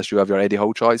 1. So that's, you have your Eddie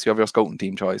Howe choice, you have your scouting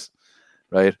team choice,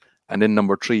 right? And then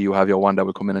number 3, you have your one that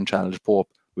will come in and challenge Pope,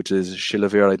 which is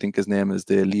Chilavert, I think his name is,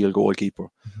 the Lille goalkeeper.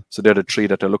 So they're the 3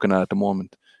 that they're looking at the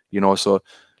moment. So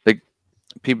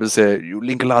people say you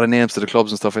link a lot of names to the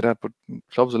clubs and stuff like that, but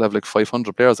clubs will have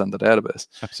 500 players on the database.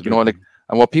 Absolutely.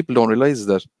 And what people don't realize is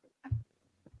that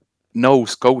now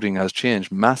scouting has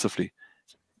changed massively.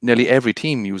 Nearly every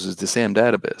team uses the same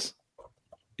database.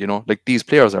 These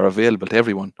players are available to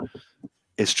everyone.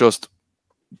 It's just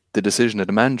the decision of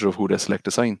the manager of who they select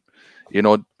to sign.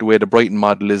 The way the Brighton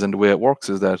model is and the way it works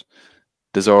is that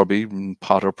De Zerbi and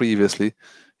Potter previously,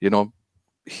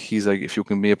 he's like, if you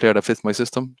can be a player that fits my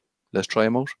system, let's try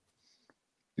him out.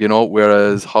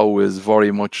 Whereas Howe is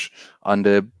very much on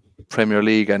the Premier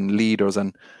League and leaders,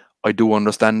 and I do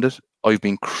understand it. I've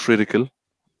been critical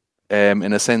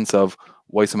in a sense of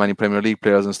why so many Premier League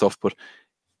players and stuff, but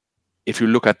if you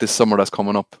look at this summer that's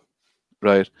coming up,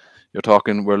 right, you're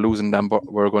talking, we're losing them,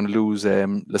 we're going to lose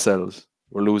Lascelles,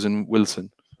 we're losing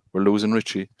Wilson, we're losing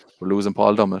Ritchie, we're losing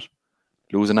Paul Dummett,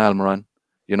 losing Almiron.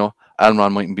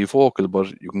 Almiron mightn't be vocal,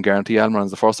 but you can guarantee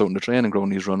Almiron's the first out in the training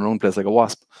ground. He's running around place like a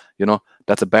wasp.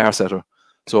 That's a bar setter.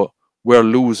 So we're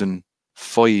losing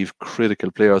 5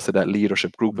 critical players to that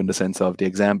leadership group in the sense of the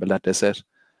example that they set.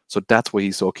 So that's why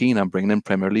he's so keen on bringing in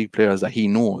Premier League players that he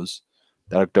knows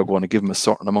that they're going to give him a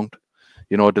certain amount.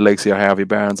 The likes of Harvey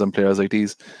Barnes and players like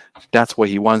these. That's why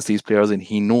he wants these players in.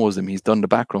 He knows them. He's done the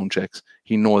background checks.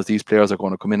 He knows these players are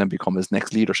going to come in and become his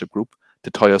next leadership group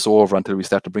to tie us over until we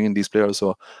start to bring in these players.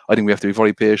 So I think we have to be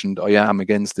very patient. I am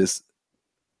against this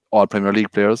all Premier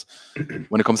League players.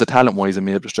 When it comes to talent-wise, I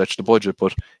may have to stretch the budget,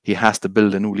 but he has to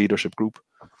build a new leadership group.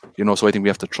 So I think we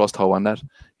have to trust Howe on that.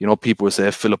 People will say,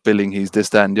 Philip Billing, he's this,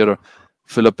 that, and the other.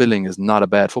 Philip Billing is not a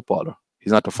bad footballer.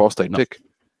 He's not the first I'd pick.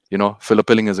 Philip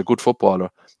Billing is a good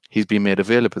footballer. He's been made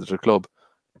available to the club.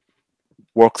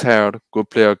 works hard, good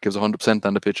player, gives 100%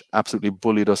 on the pitch, absolutely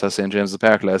bullied us at St. James's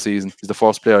Park last season. He's the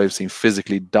first player I've seen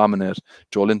physically dominate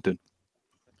Joe Linton.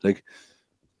 Like,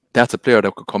 that's a player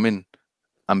that could come in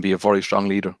and be a very strong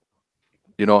leader.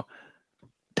 You know,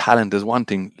 talent is one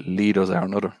thing, leaders are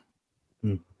another.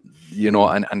 You know,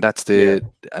 and that's the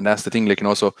thing. Like, you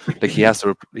know, so like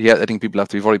I think people have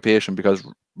to be very patient, because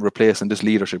replacing this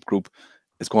leadership group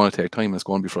is going to take time. It's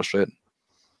going to be frustrating.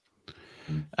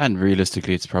 And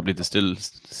realistically, it's probably it's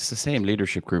the same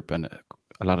leadership group, and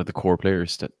a lot of the core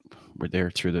players that were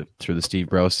there through the Steve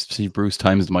Bruce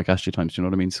times, the Mike Ashley times. You know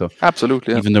what I mean? So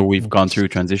absolutely, even though we've gone through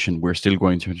transition, we're still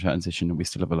going through transition, and we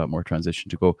still have a lot more transition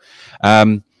to go.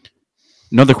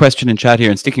 Another question in chat here,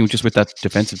 and sticking just with that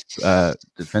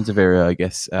defensive area, I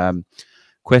guess.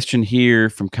 Question here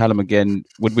from Callum again.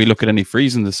 Would we look at any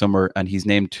frees in the summer? And he's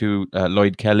named two,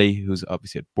 Lloyd Kelly, who's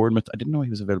obviously at Bournemouth. I didn't know he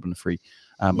was available on a free.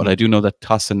 But I do know that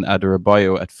Tosin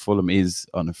Adarabioyo at Fulham is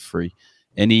on a free.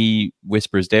 Any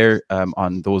whispers there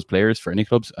on those players for any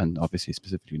clubs, and obviously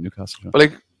specifically Newcastle? But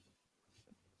like,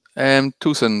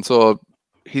 Tosin, so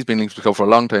he's been linked to the club for a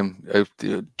long time.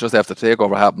 Just after the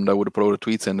takeover happened, I would have put out a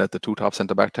tweet saying that the two top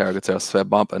centre-back targets are Sveb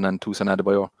Bomp and then Tosin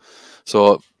Adarabioyo.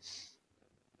 So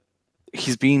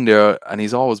he's been there and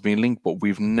he's always been linked, but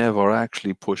we've never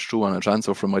actually pushed through on a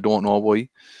transfer from him. I don't know why,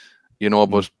 you know,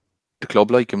 but the club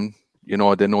like him. You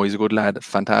know, they know he's a good lad,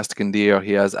 fantastic in the air.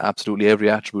 He has absolutely every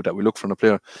attribute that we look for in a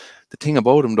player. The thing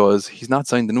about him, though, is he's not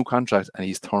signed the new contract and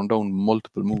he's turned down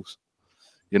multiple moves.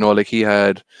 You know, like he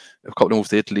had a couple of moves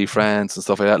to Italy, France, and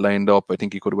stuff like that lined up. I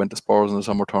think he could have went to Spurs in the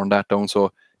summer, turned that down.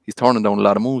 So he's turning down a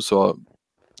lot of moves. So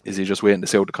is he just waiting to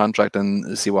see out the contract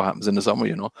and see what happens in the summer,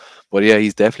 you know? But yeah,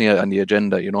 he's definitely on the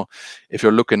agenda, you know. If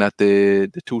you're looking at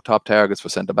the two top targets for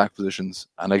centre-back positions,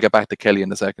 and I'll get back to Kelly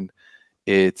in a second,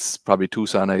 it's probably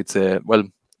Tosin, I'd say. Well,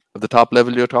 at the top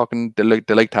level you're talking, they like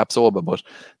Tapsoba, but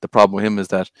the problem with him is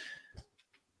that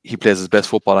he plays his best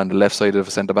football on the left side of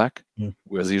a centre-back,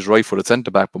 whereas he's right-footed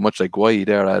centre-back, but much like Guai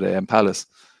there at Palace,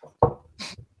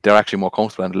 they're actually more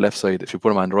comfortable on the left side. If you put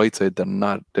them on the right side,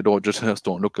 they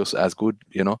don't look as good,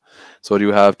 you know. So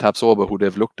you have Tapsoba, who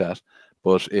they've looked at,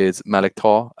 but it's Malik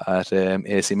Taw at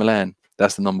AC Milan.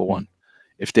 That's the number one.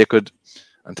 If they could,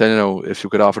 I'm telling you now, if you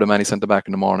could offer them any centre-back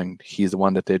in the morning, he's the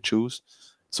one that they'd choose.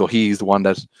 So he's the one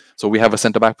that, so we have a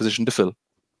centre-back position to fill,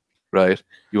 right?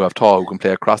 You have Taw, who can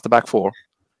play across the back four.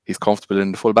 He's comfortable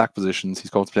in the full-back positions.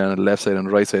 He's comfortable on the left side and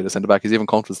the right side of the centre-back. He's even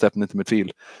comfortable stepping into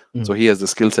midfield. So he has the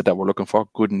skill set that we're looking for.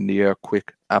 Good in the air,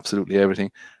 quick, absolutely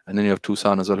everything. And then you have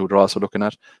Tosin as well, who they're also looking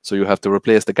at. So you have to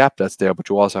replace the gap that's there, but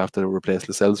you also have to replace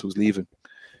Lascelles, who's leaving.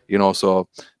 You know, so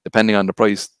depending on the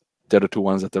price, they're the two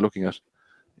ones that they're looking at.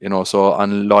 You know, so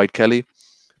on Lloyd Kelly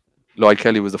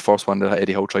was the first one that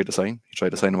Eddie Howe tried to sign. He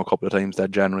tried to sign him a couple of times that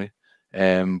January,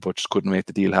 but just couldn't make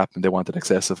the deal happen. They wanted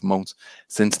excessive amounts.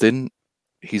 Since then,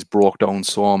 he's broke down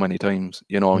so many times,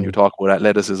 you know, and you talk about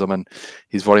athleticism, and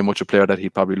he's very much a player that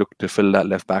he'd probably look to fill that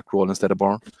left back role instead of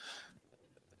Byrne.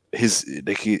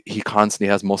 He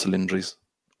constantly has muscle injuries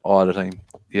all the time.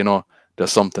 You know,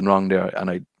 there's something wrong there,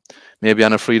 and maybe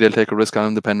on a free they'll take a risk on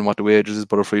him depending on what the wages is,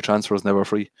 but a free transfer is never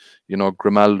free. You know,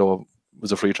 Grimaldo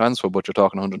was a free transfer, but you're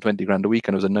talking 120 grand a week,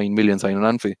 and it was a 9 million signing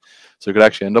on fee. So you could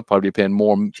actually end up probably paying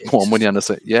more money on the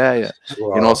side. Yeah.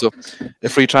 Wow. You know, so a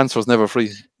free transfer is never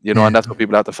free, you know, and that's what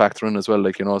people have to factor in as well.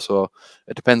 Like, you know, so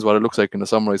it depends what it looks like in the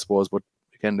summer, I suppose. But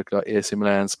again, the AC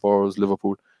Milan, Spurs,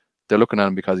 Liverpool, they're looking at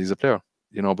him because he's a player,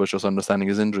 you know, but just understanding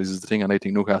his injuries is the thing. And I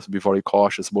think Newcastle will be very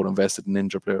cautious about investing in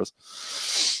injured players.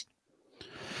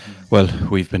 Well,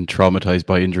 we've been traumatized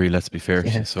by injury, let's be fair.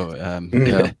 Yeah. So,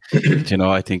 you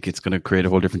know, I think it's going to create a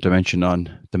whole different dimension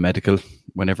on the medical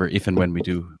if and when we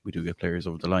do get players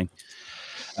over the line.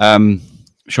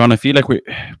 Sean, I feel like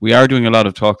we are doing a lot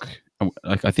of talk.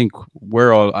 Like, I think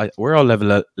we're all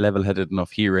level-headed enough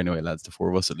here anyway, lads, the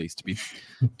four of us at least,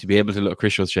 to be able to look.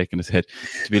 Chris was shaking his head,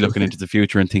 to be looking into the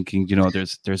future and thinking, you know,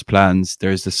 there's plans,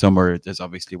 there's the summer, there's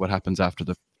obviously what happens after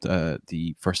the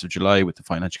 1st of July with the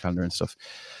financial calendar and stuff.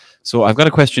 So I've got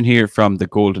a question here from the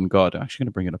Golden God. I'm actually going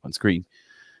to bring it up on screen,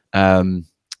 and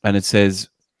it says,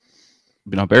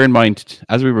 you know, bear in mind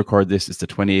as we record this, it's the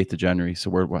 28th of January, so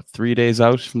we're 3 days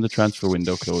out from the transfer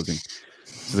window closing.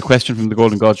 So the question from the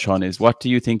Golden God, Sean, is what do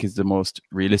you think is the most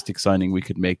realistic signing we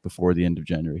could make before the end of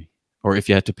January? Or if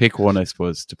you had to pick one, I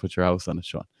suppose, to put your house on it,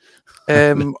 Sean.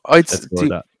 There's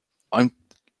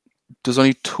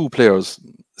only two players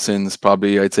since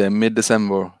probably, I'd say,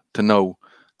 mid-December to now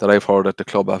that I've heard that the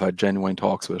club have had genuine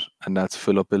talks with, and that's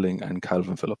Philip Billing and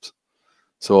Calvin Phillips.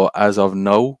 So as of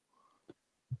now,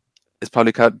 it's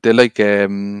probably they like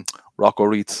Rocco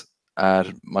Reitz at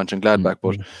Mönchengladbach,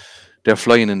 but they're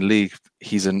flying in the league.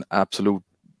 He's an absolute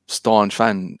staunch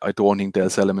fan. I don't think they'll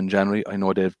sell him in January. I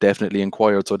know they've definitely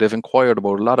inquired, so they've inquired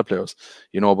about a lot of players,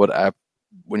 you know. But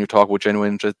when you talk about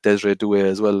genuine interest, Desiree Douay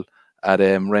as well at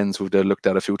Rennes, who they looked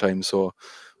at a few times. So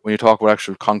when you talk about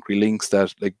actual concrete links,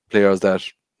 that like players that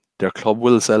their club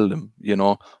will sell them, you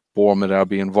know, Bournemouth are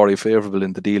being very favourable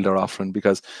in the deal they're offering,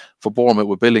 because for Bournemouth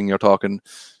with Billing, you're talking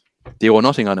they owe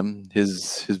nothing on him.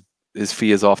 His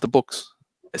fee is off the books,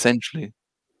 essentially,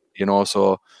 you know,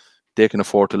 so they can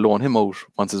afford to loan him out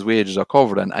once his wages are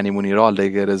covered, and any money at all they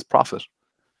get is profit.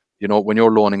 You know, when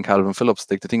you're loaning Calvin Phillips,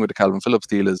 like the thing with the Calvin Phillips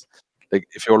deal is, like,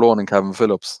 if you're loaning Calvin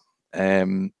Phillips,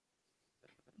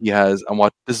 he has,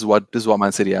 and this is what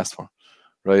Man City asked for,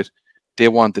 right? They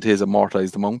wanted his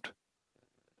amortized amount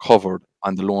covered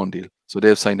on the loan deal, so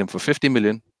they've signed him for 50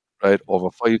 million, right, over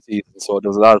 5 seasons. So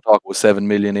there's a lot of talk about 7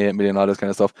 million, 8 million, all this kind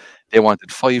of stuff. They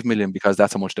wanted 5 million because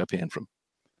that's how much they're paying from,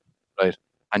 right?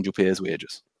 And you pay his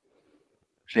wages.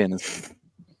 Plain as,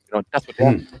 you know, that's what they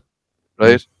want,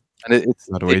 right? And it's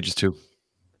a lot of wages too,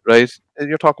 right?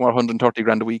 You're talking about 130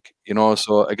 grand a week, you know.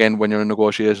 So again, when you're in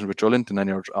negotiations with Joelinton and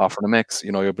you're offering him X,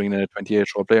 you know, you're bringing in a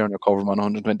 28-year-old player and you're covering him on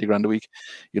 120 grand a week,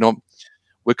 you know.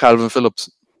 With Calvin Phillips,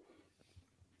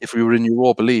 if we were in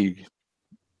Europa League,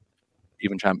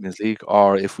 even Champions League,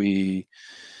 or if we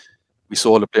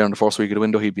sold a player in the first week of the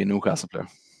window, he'd be a Newcastle player,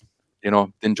 you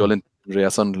know. Then Joelinton,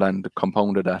 Rea Sunderland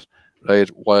compounded that, right?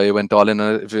 Why I went all in.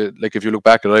 If you look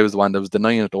back at it, I was the one that was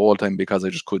denying it the whole time because I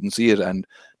just couldn't see it, and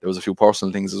there was a few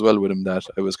personal things as well with him that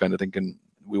I was kind of thinking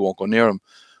we won't go near him.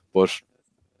 But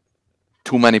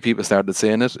too many people started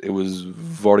saying it. It was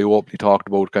very openly talked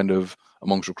about, kind of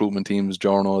amongst recruitment teams,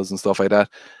 journals, and stuff like that.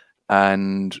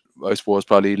 And I suppose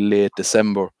probably late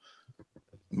December,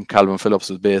 Calvin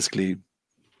Phillips was basically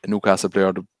a Newcastle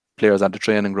player. The players at the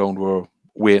training ground were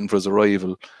waiting for his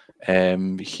arrival.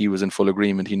 He was in full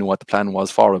agreement. He knew what the plan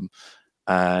was for him,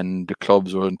 and the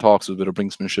clubs were in talks with a bit of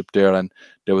brinksmanship there, and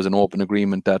there was an open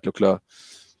agreement that, look,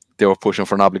 they were pushing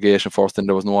for an obligation first, and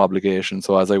there was no obligation.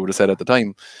 So as I would have said at the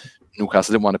time,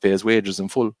 Newcastle didn't want to pay his wages in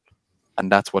full, and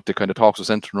that's what the kind of talks were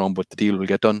centered around. But the deal will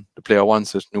get done. The player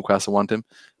wants it. Newcastle want him.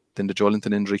 Then the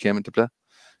Joelinton injury came into play.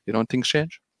 You know, and things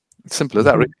change. It's simple as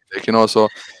that, really. Like, you know, so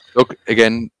look,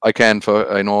 again,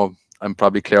 I know I'm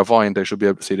probably clairvoyant. I should be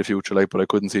able to see the future, like, but I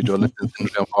couldn't see Joelinton's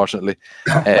injury, unfortunately.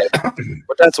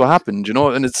 But that's what happened, you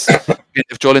know. And it's,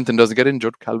 if Joelinton doesn't get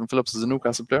injured, Calvin Phillips is a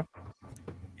Newcastle player,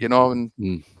 you know,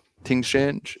 and things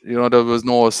change. You know, there was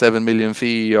no 7 million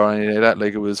fee or anything like that.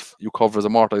 Like, it was, you cover his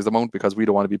amortized amount because we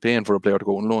don't want to be paying for a player to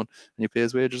go on loan, and you pay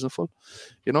his wages in full.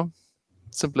 You know,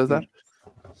 simple as that.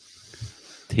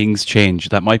 Things change.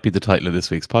 That might be the title of this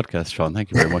week's podcast, Sean.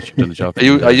 Thank you very much. You've done the job.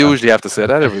 I usually have to say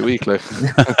that every week, like.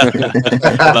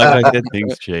 Like I said,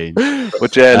 things change.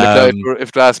 But yeah,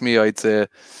 if you ask me, I'd say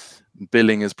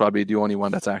Billing is probably the only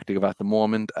one that's active at the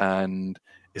moment, and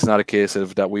it's not a case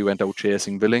of that we went out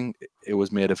chasing Billing. It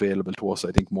was made available to us,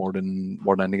 I think, more than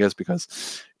anything else,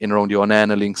 because in around the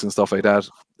Onana links and stuff like that,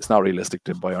 it's not realistic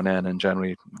to buy Onana in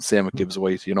January. Same with Gibbs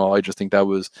White. You know, I just think that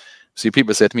was. See,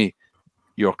 people say to me,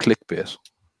 "You're clickbait."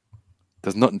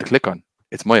 There's nothing to click on.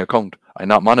 It's my account. I'm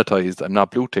not monetized. I'm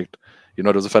not blue ticked. You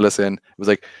know, there was a fella saying, it was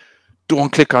like,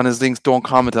 don't click on his links, don't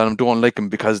comment on him, don't like him,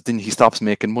 because then he stops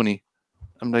making money.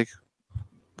 I'm like,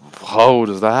 how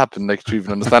does that happen? Like, to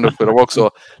even understand how it works. So,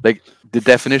 like, the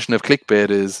definition of clickbait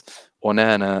is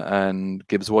Onana and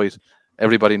Gibbs White.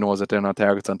 Everybody knows that they're not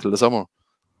targets until the summer.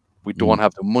 We don't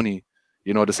have the money.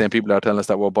 You know, the same people that are telling us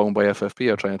that we're bound by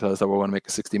FFP are trying to tell us that we're going to make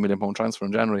a £60 million transfer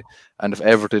in January. And if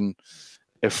Everton...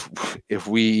 If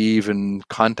we even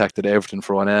contacted Everton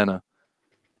for Onana,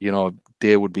 you know,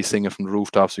 they would be singing from the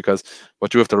rooftops, because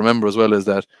what you have to remember as well is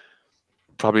that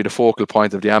probably the focal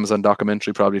point of the Amazon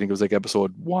documentary, probably I think it was like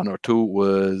episode 1 or 2,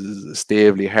 was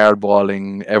Stavely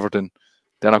hardballing Everton.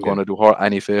 They're not going to do her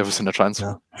any favours in the transfer.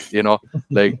 No. You know,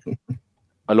 like,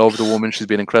 I love the woman. She's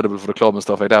been incredible for the club and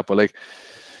stuff like that. But, like,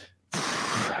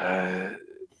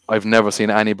 I've never seen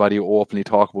anybody openly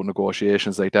talk about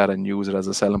negotiations like that and use it as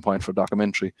a selling point for a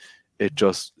documentary. It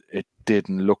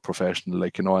didn't look professional,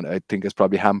 like, you know, and I think it's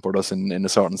probably hampered us in a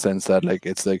certain sense that, like,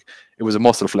 it's like, it was a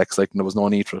muscle flex, like, and there was no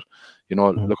need for it. You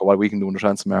know, look at what we can do in the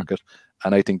transfer market.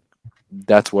 And I think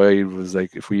that's why it was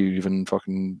like, if we even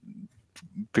fucking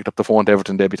picked up the phone to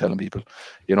Everton, they'd be telling people,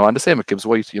 you know, and the same with Gibbs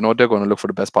White, you know, they're going to look for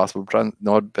the best possible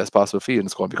fee, and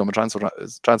it's going to become a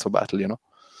transfer battle, you know.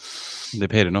 They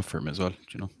paid enough for him as well,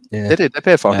 you know. Yeah. They did. They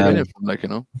paid 40 million for him, like, you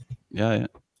know. Yeah.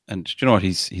 And do you know what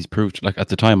he's proved? Like, at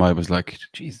the time, I was like,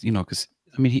 geez, you know, because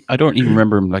I mean, I don't even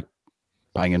remember him like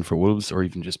banging for Wolves or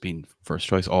even just being first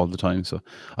choice all the time. So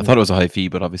I thought it was a high fee,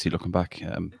 but obviously looking back,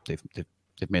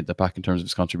 they've they've made that back in terms of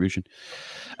his contribution.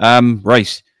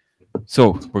 Right.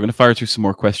 So we're going to fire through some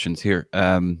more questions here.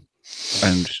 And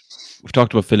we've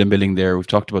talked about fill and billing there. We've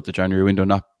talked about the January window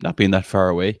not being that far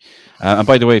away. And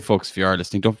by the way, folks, if you are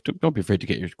listening, don't be afraid to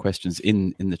get your questions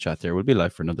in the chat there. We'll be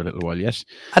live for another little while yet.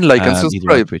 And like and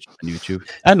subscribe. On Twitch and YouTube.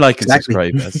 And like and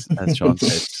subscribe, as Sean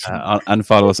said. And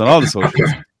follow us on all the socials.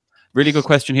 Really good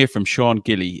question here from Sean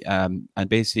Gilly. And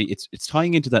basically, it's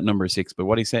tying into that number 6. But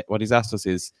what he's asked us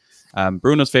is,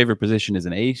 Bruno's favorite position is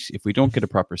an 8. If we don't get a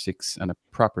proper 6 and a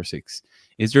proper 6,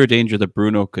 is there a danger that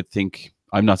Bruno could think,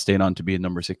 I'm not staying on to be a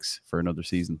number 6 for another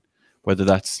season? Whether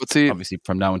that's obviously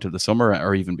from now until the summer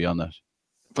or even beyond that.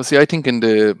 But see, I think in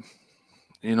the,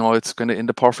 it's kind of in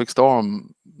the perfect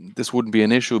storm, this wouldn't be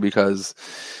an issue because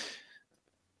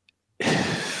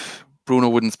Bruno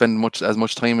wouldn't spend as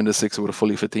much time in the 6 with a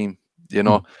fully fit team.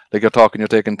 Like you're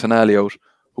taking Tonali out,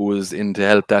 who was in to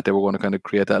help that. They were going to kind of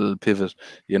create that little pivot,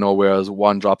 whereas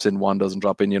one drops in, one doesn't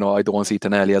drop in. I don't see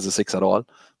Tonali as a 6 at all,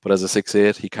 but as a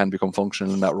 6'8", he can become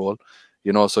functional in that role.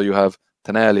 So you have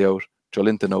Tonali out,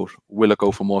 Joelinton out, Willock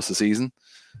out for most of the season,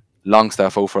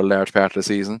 Longstaff out for a large part of the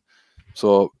season.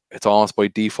 So it's almost by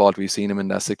default we've seen him in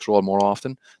that 6 role more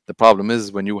often. The problem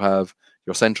is when you have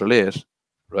your central 8,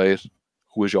 right,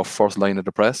 who is your first line of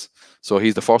the press. So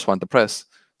he's the first one to press.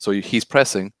 So he's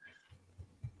pressing.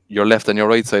 Your left and your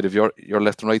right side of your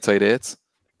left and right side 8s,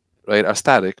 right, are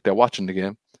static. They're watching the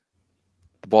game.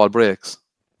 The ball breaks.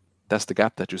 That's the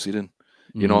gap that you see in.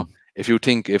 If you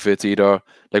think if it's either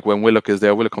like when Willock is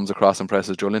there, Willock comes across and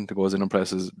presses, Joelinton goes in and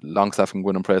presses, Longstaff can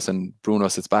go in and press, and Bruno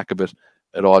sits back a bit,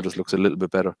 it all just looks a little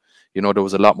bit better. There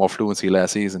was a lot more fluency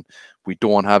last season. We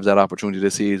don't have that opportunity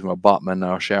this season where Botman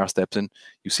or Schär steps in.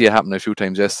 You see it happen a few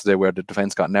times yesterday where the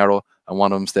defence got narrow and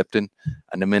one of them stepped in,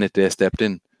 and the minute they stepped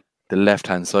in, the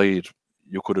left-hand side,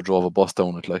 you could have drove a bus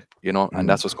down it, and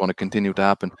that's what's going to continue to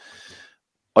happen.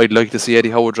 I'd like to see Eddie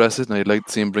Howe address it, and I'd like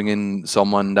to see him bring in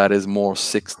someone that is more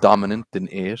 6 dominant than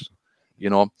 8.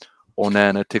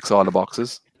 Onana ticks all the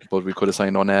boxes, but we could have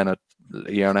signed Onana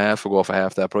a year and a half ago for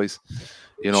half that price.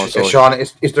 So Sean,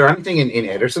 is there anything in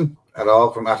Ederson at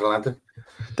all from Atalanta?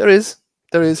 There is.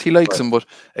 He likes him, but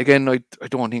again, I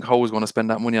don't think Howe is going to spend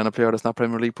that money on a player that's not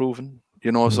Premier League proven.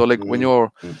 So like when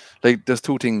you're like, there's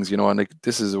two things, and like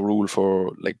this is a rule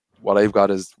for like what I've got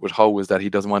is with Howe is that he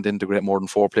doesn't want to integrate more than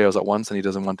 4 players at once, and he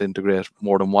doesn't want to integrate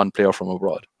more than 1 player from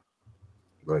abroad.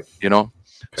 Right. Okay.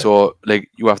 So like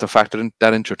you have to factor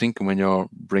that into your thinking when you're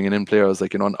bringing in players.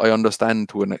 Like I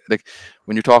understand like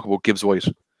when you talk about Gibbs White,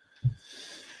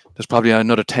 there's probably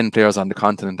another 10 players on the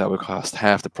continent that would cost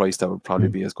half the price that would probably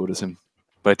be as good as him.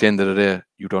 But at the end of the day,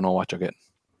 you don't know what you're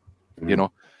getting.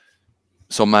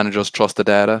 Some managers trust the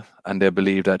data and they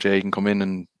believe that Jay can come in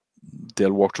and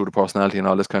they'll work through the personality and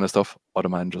all this kind of stuff. Other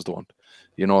managers don't.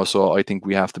 So I think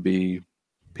we have to be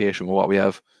patient with what we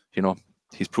have.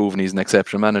 He's proven he's an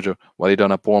exceptional manager. What he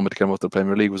done at Bournemouth to get him up to the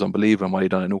Premier League was unbelievable, and what he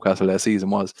done at Newcastle last season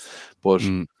was. But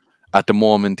at the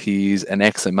moment, he's an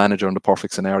excellent manager in the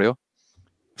perfect scenario.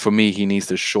 For me, he needs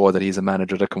to show that he's a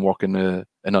manager that can work in an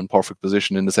unperfect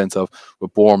position in the sense of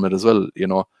with Bournemouth as well.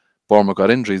 Bournemouth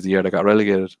got injuries the year they got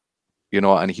relegated,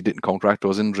 and he didn't counteract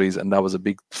those injuries, and that was a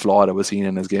big flaw that was seen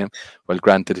in his game. Well,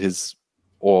 granted, his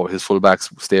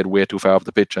fullbacks stayed way too far up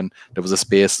the pitch, and there was a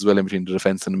space as well in between the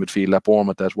defence and the midfield at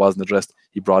Bournemouth that wasn't addressed.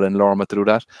 He brought in Lorma to do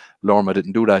that. Lorma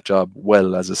didn't do that job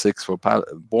well as a 6 for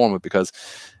Bournemouth because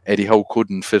Eddie Howe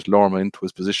couldn't fit Lorma into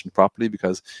his position properly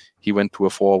because he went to a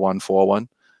 4-1-4-1.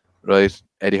 Right,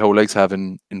 Eddie Howe likes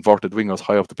having inverted wingers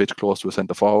high up the pitch close to a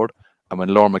centre forward, and when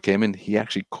Lorma came in, he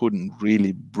actually couldn't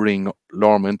really bring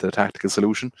Lorma into the tactical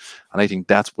solution, and I think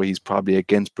that's why he's probably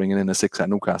against bringing in a 6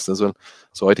 at Newcastle as well.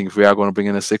 So I think if we are going to bring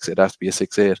in a 6, it has to be a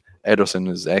 6'8". Ederson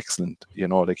is excellent,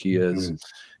 like he has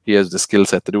the skill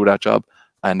set to do that job.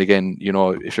 And again,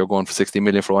 if you're going for 60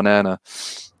 million for Onana,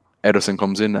 Ederson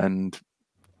comes in and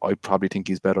I probably think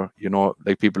he's better.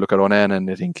 Like people look at Onana and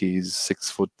they think he's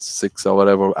 6'6" or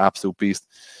whatever, absolute beast.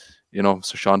 So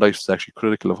Sean Dyche is actually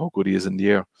critical of how good he is in the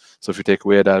air. So if you take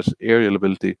away that aerial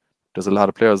ability, there's a lot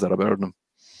of players that are better than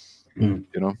him.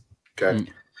 Okay.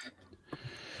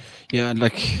 Yeah, and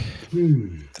like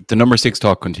the number 6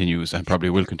 talk continues and probably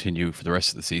will continue for the rest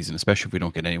of the season, especially if we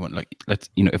don't get anyone like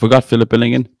if we got Philip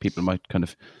Billing in, people might kind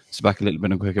of sit back a little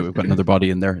bit and quick. We've got another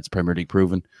body in there. It's Premier League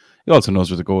proven. He also knows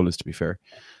where the goal is, to be fair.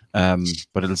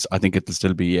 But I think it'll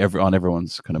still be on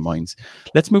everyone's kind of minds.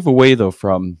 Let's move away though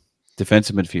from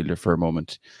defensive midfielder for a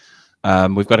moment.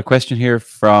 We've got a question here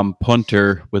from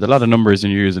Punter with a lot of numbers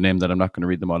in your username that I'm not going to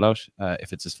read them all out.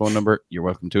 If it's his phone number, you're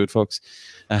welcome to it, folks.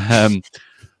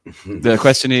 The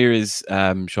question here is,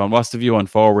 Sean, what's the view on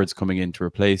forwards coming in to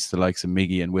replace the likes of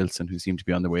Miggy and Wilson, who seem to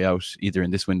be on their way out, either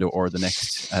in this window or the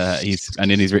next? He's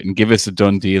written, "Give us a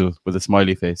done deal" with a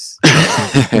smiley face. You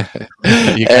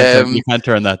can't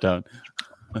turn that down.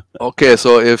 Okay,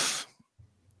 so if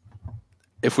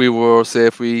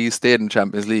we stayed in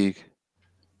Champions League,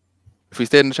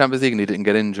 and he didn't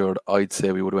get injured, I'd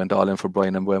say we would have went all in for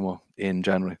Bryan Mbeumo in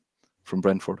January from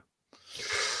Brentford.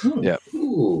 Yeah.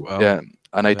 Ooh. Wow. Yeah.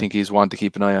 And I think he's one to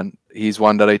keep an eye on. He's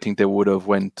one that I think they would have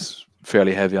went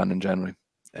fairly heavy on in January.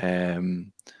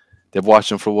 They've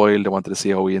watched him for a while. They wanted to see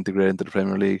how he integrated into the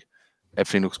Premier League.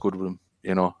 Everything looks good with him.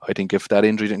 You know, I think if that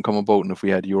injury didn't come about, and if we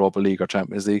had Europa League or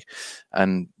Champions League,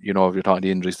 and you know, if you're talking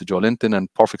the injuries to Joe Linton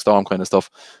and perfect storm kind of stuff,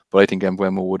 but I think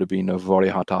Mbeumo would have been a very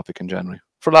hot topic in January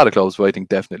for a lot of clubs. But I think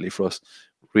definitely for us,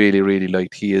 really, really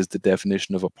liked. He is the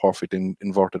definition of a perfect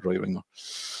inverted right winger.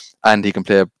 And he can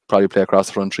probably play across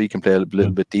the front three, can play a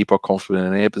little bit deeper, comfortable in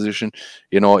an A position.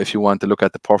 You know, if you want to look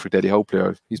at the perfect Eddie Howe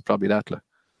player, he's probably that. Like,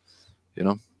 you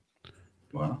know,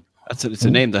 Wow, it's a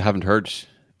name that I haven't heard.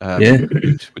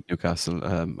 With Newcastle,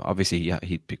 obviously, yeah,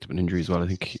 he picked up an injury as well, I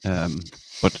think.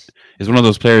 But he's one of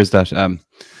those players that,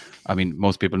 I mean,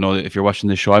 most people know that if you're watching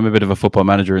this show, I'm a bit of a football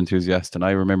manager enthusiast, and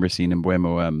I remember seeing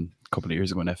Mbeumo a couple of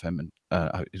years ago in FM, and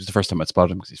it was the first time I'd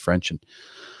spotted him because he's French,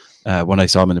 and when I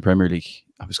saw him in the Premier League,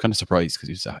 I was kind of surprised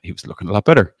because he was looking a lot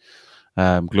better.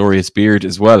 Glorious beard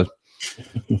as well.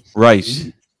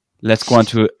 Right, let's go on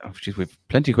to it. Oh, geez, we have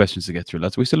plenty of questions to get through.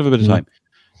 We still have a bit of time.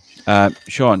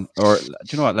 Sean, or do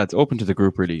you know what? Let's open to the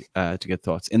group really to get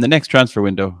thoughts. In the next transfer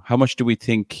window, how much do we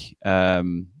think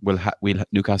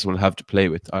Newcastle will have to play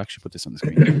with? I'll actually put this on the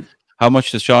screen. How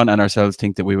much does Sean and ourselves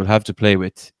think that we will have to play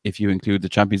with if you include the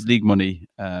Champions League money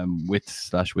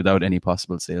without any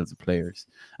possible sales of players?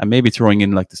 And maybe throwing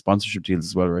in like the sponsorship deals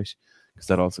as well, right? Because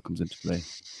that also comes into play.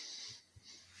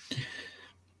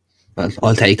 Well,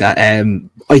 I'll take that.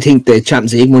 I think the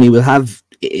Champions League money will have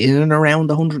in and around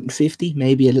 150,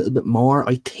 maybe a little bit more,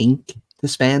 I think, to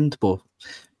spend. But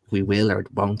we will or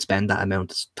won't spend that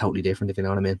amount. It's totally different, if you know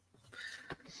what I mean.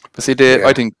 But see,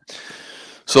 I think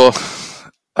so.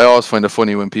 I always find it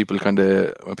funny when people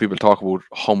talk about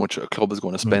how much a club is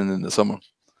going to spend in the summer.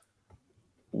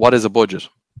 What is a budget?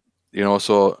 You know,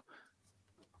 so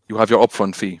you have your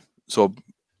upfront fee. So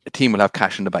a team will have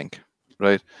cash in the bank,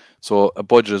 right? So a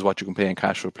budget is what you can pay in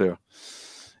cash for a player.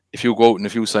 If you go out and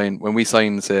if you sign, when we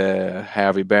signed, say,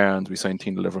 Harvey Barnes, we signed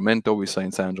Tino Livramento, we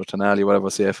signed Sandro Tonali, whatever,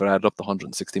 say if it added up to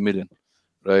 160 million,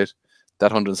 right?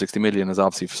 That 160 million is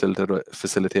obviously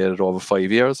facilitated over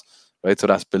 5 years, right? So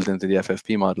that's built into the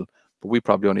FFP model, but we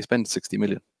probably only spend 60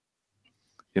 million.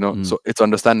 You know, so it's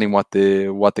understanding what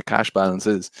the cash balance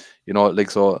is. You know,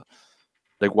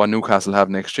 like what Newcastle have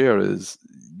next year is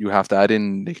you have to add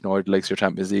in, you know, like your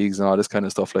Champions Leagues and all this kind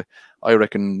of stuff. Like I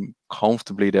reckon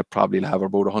comfortably they probably have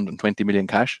about 120 million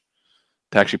cash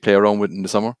to actually play around with in the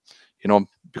summer. You know,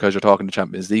 because you're talking the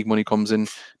Champions League money comes in,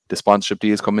 the sponsorship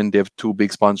deals come in. They have 2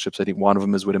 big sponsorships. I think one of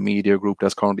them is with a media group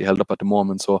that's currently held up at the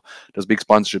moment. So there's big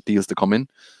sponsorship deals to come in.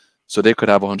 So they could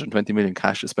have 120 million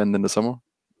cash to spend in the summer.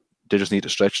 They just need to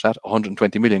stretch that.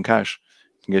 120 million cash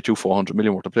can get you 400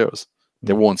 million worth of players.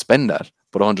 They won't spend that,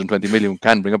 but 120 million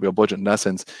can bring up your budget. In that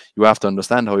sense, you have to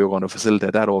understand how you're going to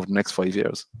facilitate that over the next 5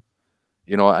 years.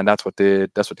 You know, and that's what the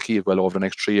key is. Well, over the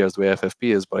next 3 years, the way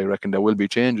FFP is. But I reckon there will be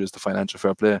changes to financial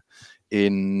fair play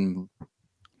in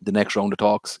the next round of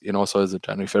talks. You know, so is it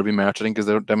January, February, March? I think is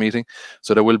their meeting.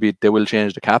 So they will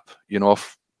change the cap. You know,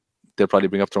 they'll probably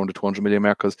bring up around the 200 million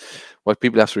mark. Because what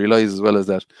people have to realize as well is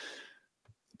that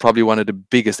probably one of the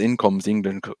biggest incomes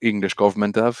the English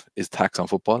government have is tax on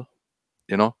football.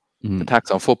 You know, the tax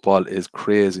on football is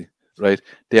crazy, right?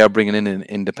 They are bringing in an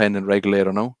independent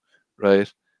regulator now,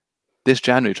 right? This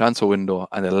January transfer window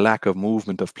and the lack of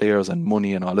movement of players and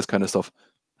money and all this kind of stuff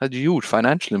had huge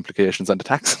financial implications on the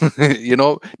tax. You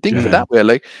know, think of it that way,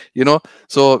 like, you know.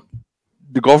 So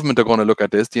the government are going to look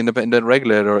at this. The independent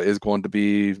regulator is going to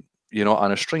be, you know,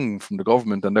 on a string from the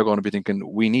government, and they're going to be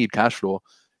thinking we need cash flow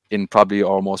in probably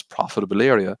our most profitable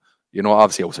area. You know,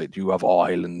 obviously outside you have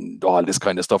oil and all this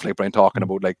kind of stuff, like Brian talking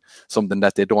about, like something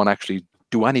that they don't actually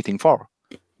do anything for.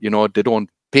 You know, they don't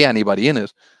pay anybody in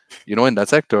it. You know, in that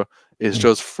sector, it's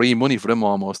just free money for them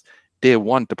almost. They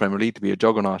want the Premier League to be a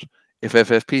juggernaut. If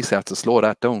FFP starts to slow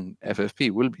that down,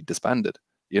 FFP will be disbanded.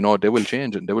 You know, they will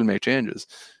change it. They will make changes.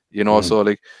 You know, so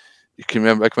like, I can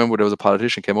remember there was a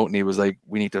politician came out and he was like,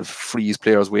 we need to freeze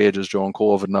players' wages during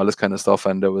COVID and all this kind of stuff.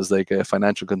 And there was like a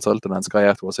financial consultant on Sky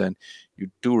afterwards saying,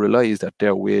 you do realize that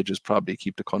their wages probably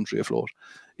keep the country afloat.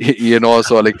 You know,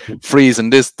 so like freezing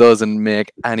this doesn't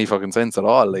make any fucking sense at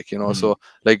all. Like, you know, so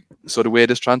the way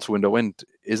this transfer window went,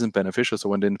 isn't beneficial. So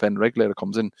when the independent regulator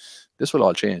comes in, this will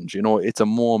all change. You know, it's a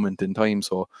moment in time.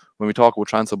 So when we talk about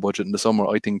transfer budget in the summer,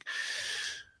 I think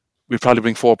we probably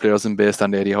bring 4 players in based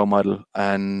on the Eddie Howe model,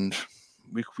 and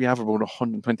we have about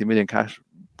 120 million cash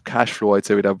flow. I'd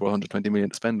say we'd have about 120 million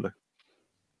to spend. Like,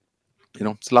 you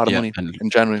know, it's a lot of money in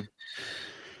January.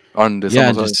 On the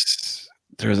summer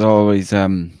there's always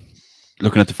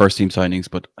looking at the first team signings,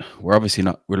 but we're obviously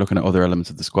not. We're looking at other elements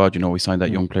of the squad. You know, we signed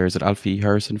that young players at Alfie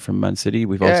Harrison from Man City.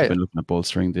 We've also been looking at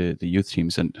bolstering the youth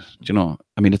teams, and you know,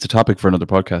 I mean, it's a topic for another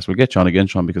podcast. We'll get John again,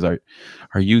 Sean, because our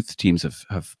youth teams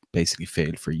have basically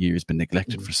failed for years, been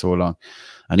neglected for so long,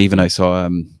 and even I saw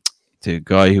the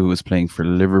guy who was playing for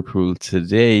Liverpool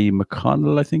today,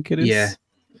 McConnell, I think it is. Yeah,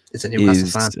 it's a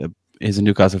Newcastle fan. Is a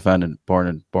Newcastle fan and born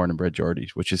and bred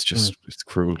Geordie, which is just it's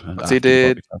cruel. See,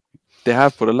 they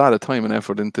have put a lot of time and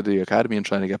effort into the academy and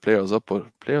trying to get players up, but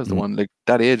players the one like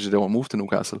that age they won't move to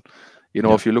Newcastle. You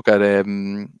know, if you look at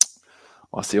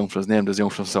what's the young fella's name? There's a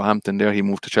young from Southampton there. He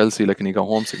moved to Chelsea, like, and he got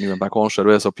homesick and he went back home straight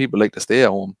away. So people like to stay at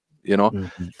home. You know,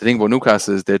 the thing about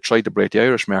Newcastle is they tried to break the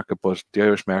Irish market, but the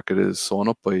Irish market is sewn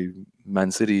up by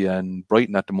Man City and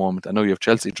Brighton at the moment. I know you have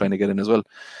Chelsea trying to get in as well.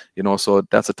 You know, so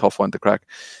that's a tough one to crack.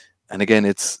 And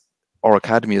again, our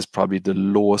academy is probably the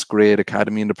lowest grade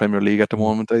academy in the Premier League at the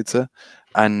moment, I'd say.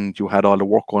 And you had all the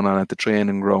work going on at the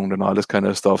training ground and all this kind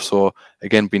of stuff. So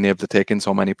again, being able to take in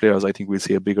so many players, I think we'll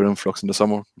see a bigger influx in the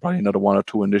summer. Probably another 1 or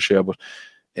 2 in this year, but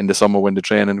in the summer when the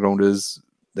training ground is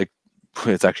like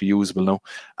it's actually usable now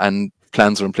and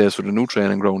plans are in place for the new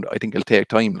training ground, I think it'll take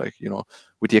time. Like, you know,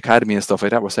 with the academy and stuff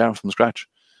like that, we're starting from scratch.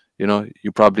 You know,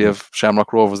 you probably have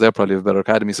Shamrock Rovers, they probably have a better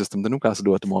academy system than Newcastle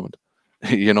do at the moment.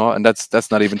 You know, and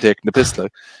that's not even taking the piss.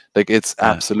 Like it's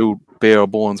absolute bare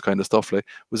bones kind of stuff. Like,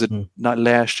 was it not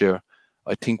last year?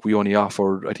 I think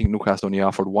Newcastle only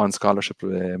offered 1 scholarship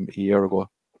a year ago.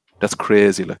 That's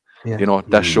crazy. Like, you know,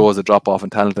 that shows a drop off in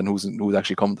talent and who's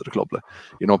actually come to the club. Like,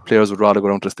 you know, players would rather go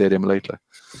down to the stadium late. Like,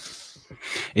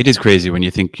 it is crazy when you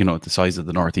think, you know, the size of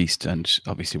the Northeast, and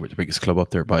obviously we're the biggest club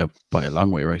up there by a long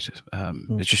way, right?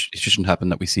 It just shouldn't happen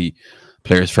that we see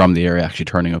players from the area actually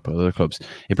turning up at other clubs.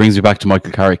 It brings me back to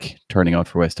Michael Carrick turning out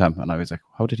for West Ham, and I was like,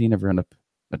 how did he never end up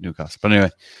at Newcastle? But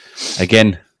anyway,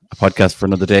 again, a podcast for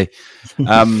another day.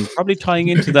 Probably tying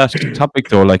into that topic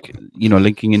though, like, you know,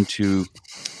 linking into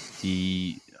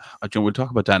we'll talk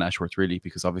about Dan Ashworth really,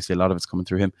 because obviously a lot of it's coming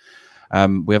through him.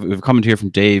 We have a comment here from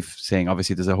Dave saying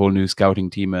obviously there's a whole new scouting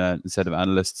team instead of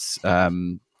analysts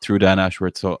through Dan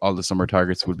Ashworth, so all the summer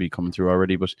targets will be coming through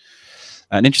already. But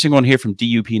an interesting one here from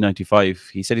DUP95.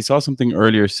 He said he saw something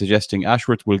earlier suggesting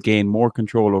Ashworth will gain more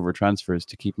control over transfers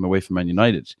to keep him away from Man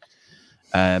United,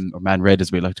 or Man Red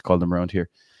as we like to call them around here.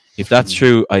 If that's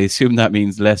true, I assume that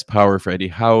means less power for Eddie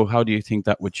Howe. How do you think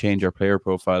that would change our player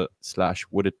profile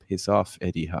 / would it piss off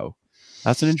Eddie Howe?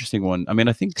 That's an interesting one. I mean,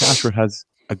 I think Ashworth has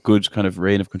a good kind of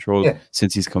reign of control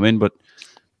since he's come in, but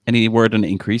any word on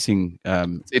increasing I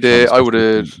would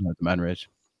have Man Red?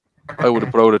 I would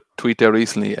have put out a tweet there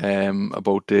recently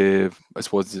about the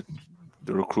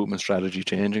recruitment strategy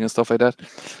changing and stuff like that.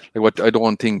 Like, what I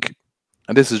don't think,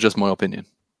 and this is just my opinion,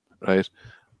 right?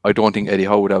 I don't think Eddie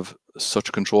Howe would have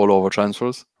such control over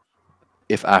transfers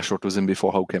if Ashworth was in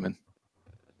before Howe came in.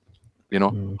 You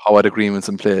know, Howe had agreements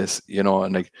in place, you know,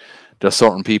 and like there's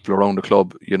certain people around the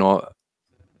club, you know,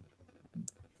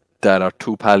 that are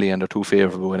too pally and are too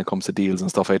favourable when it comes to deals and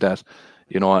stuff like that.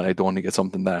 You know, and I don't think it's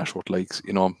something that Ashworth likes,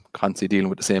 you know, constantly dealing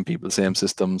with the same people, same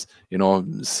systems, you know,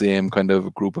 same kind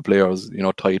of group of players, you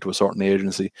know, tied to a certain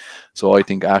agency. So I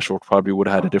think Ashworth probably would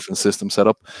have had a different system set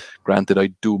up. Granted, I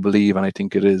do believe, and I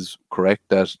think it is correct,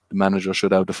 that the manager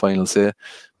should have the final say.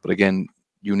 But again,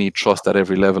 you need trust at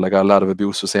every level. I got a lot of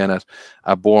abuse for saying that.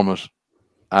 At Bournemouth,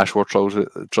 Ashworth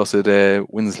trusted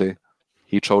Winsley.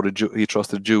 He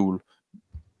trusted Jewell.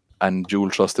 And Jewell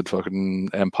trusted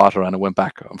fucking Potter, and it went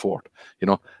back and forth. You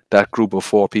know, that group of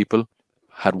 4 people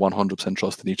had 100%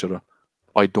 trust in each other.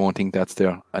 I don't think that's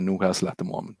there at Newcastle at the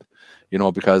moment. You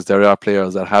know, because there are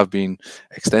players that have been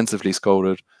extensively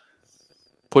scouted,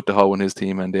 put the Howe in his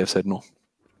team, and they've said no.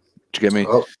 Do you get me?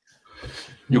 Oh.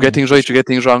 You get things right, you get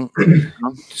things wrong.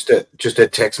 Just a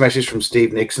text message from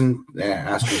Steve Nixon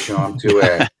asking Sean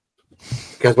to...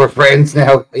 because we're friends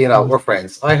now, you know, we're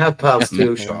friends. I have pals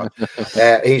too, Sean.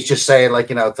 He's just saying, like,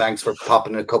 you know, thanks for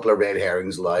popping a couple of red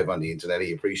herrings live on the internet.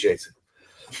 He appreciates it.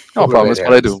 No problem, that's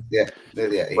what I do. Yeah.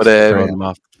 But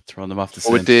throwing them off the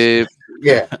scent. With the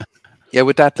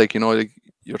with that, like, you know, like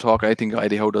you're talking, I think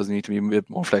Eddie Howe does need to be a bit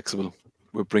more flexible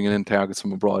with bringing in targets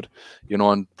from abroad, you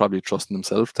know, and probably trusting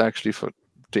himself to actually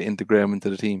to integrate them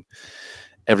into the team.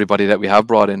 everybody that we have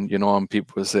brought in, you know, and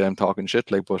people will say I'm talking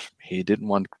shit, like, but he didn't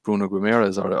want Bruno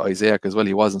Guimaraes or Isaac as well.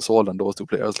 He wasn't sold on those two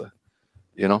players, like,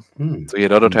 you know. So he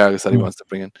had other targets that he wants to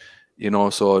bring in, you know.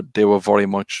 So they were very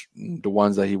much the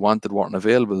ones that he wanted weren't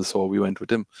available, so we went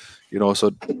with him, you know.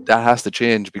 So that has to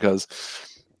change, because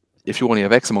if you only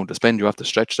have X amount to spend, you have to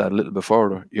stretch that a little bit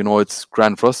further. You know, it's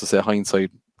grand for us to say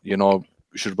hindsight, you know,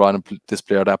 we should have brought in this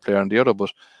player, that player, and the other,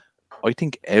 but I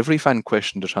think every fan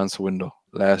questioned the transfer window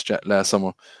last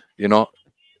summer, you know,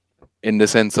 in the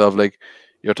sense of, like,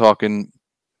 you're talking,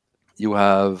 you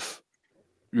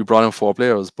brought in 4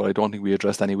 players, but I don't think we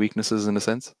addressed any weaknesses in a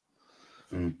sense,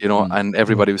 you know, and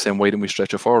everybody was saying, why didn't we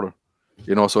stretch it further?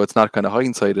 You know, so it's not kind of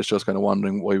hindsight, it's just kind of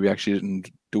wondering why we actually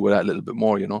didn't do that a little bit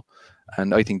more, you know.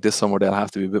 And I think this summer they'll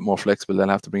have to be a bit more flexible. They'll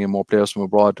have to bring in more players from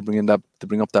abroad to bring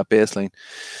up that baseline.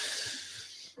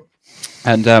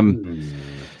 And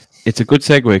it's a good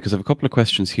segue, because I have a couple of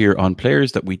questions here on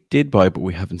players that we did buy but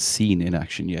we haven't seen in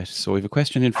action yet. So we have a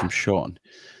question in from Sean.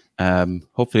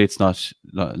 Hopefully it's not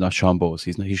Sean Bowes.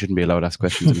 He shouldn't be allowed to ask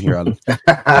questions in here,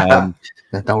 Alan.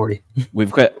 Don't worry.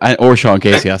 We've got, or Sean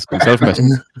Casey asking himself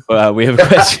questions. But we have a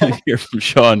question here from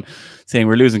Sean saying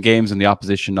we're losing games and the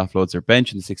opposition offloads their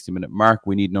bench in the 60-minute mark.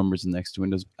 We need numbers in the next 2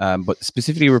 windows. But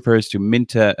specifically refers to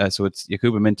Minta. So it's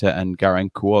Yakuba Minta and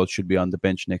Garang Kuol should be on the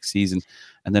bench next season.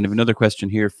 And then I have another question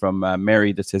here from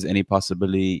Mary that says any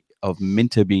possibility of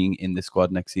Minta being in the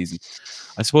squad next season.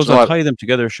 I suppose I'll tie them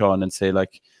together, Sean, and say,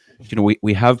 like, you know,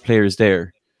 we have players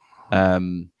there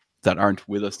that aren't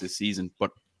with us this season,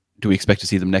 but do we expect to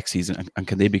see them next season? And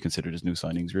can they be considered as new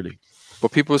signings, really?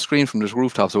 But people scream from this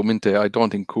rooftop, so Minta, I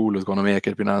don't think Cool is going to make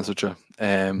it, being honest with you.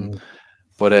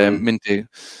 But Minta,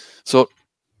 so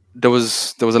there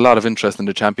was a lot of interest in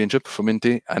the championship for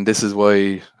Minta, and this is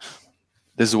why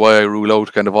I rule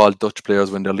out kind of all Dutch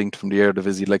players when they're linked from the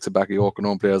Eredivisie, like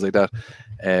Bakayoko and players like that.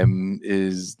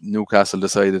 Is Newcastle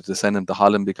decided to send him to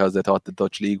Holland because they thought the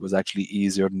Dutch league was actually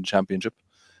easier than the championship.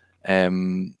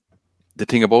 The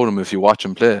thing about him, if you watch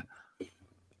him play,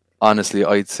 honestly,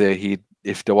 I'd say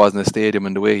if there wasn't a stadium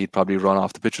in the way, he'd probably run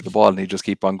off the pitch with the ball and he'd just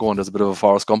keep on going. There's a bit of a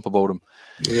Forrest Gump about him.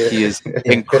 Yeah. He is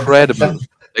incredible.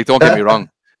 Like, don't get me wrong.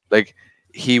 Like,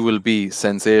 he will be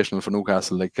sensational for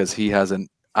Newcastle, like, because he has an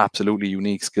absolutely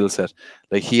unique skill set.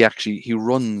 Like, he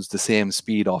runs the same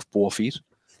speed off both feet.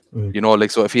 You know,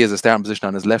 like, so if he has a starting position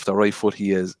on his left or right foot,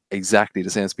 he is exactly the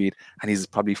same speed, and he's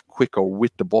probably quicker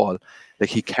with the ball. Like,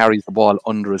 he carries the ball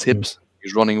under his hips.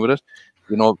 He's running with it.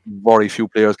 You know, very few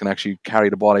players can actually carry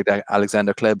the ball like that.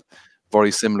 Alexander Kleb,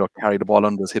 very similar, carry the ball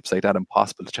under his hips like that.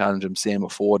 Impossible to challenge him. Same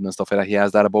with Foden and stuff like that. He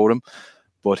has that about him,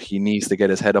 but he needs to get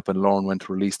his head up and learn when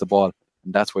to release the ball.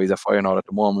 And that's why he's at Feyenoord at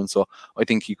the moment. So I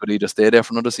think he could either stay there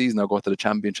for another season or go to the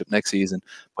championship next season.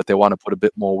 But they want to put a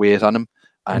bit more weight on him,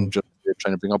 and just they're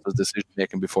trying to bring up his decision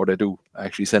making before they do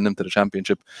actually send him to the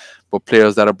championship. But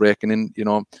players that are breaking in, you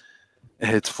know,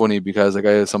 it's funny because like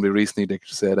I had somebody recently that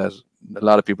said that a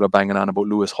lot of people are banging on about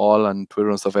Lewis Hall on Twitter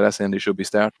and stuff like that, saying they should be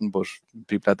starting, but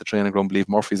people at the training ground believe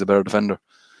Murphy's a better defender.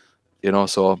 You know,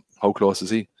 so how close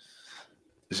is he?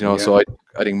 You know, so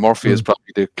I think Murphy is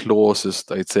probably the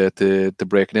closest, I'd say, to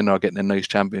breaking in or getting a nice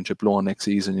championship loan next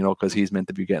season, you know, because he's meant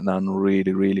to be getting on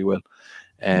really, really well.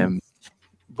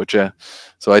 But yeah,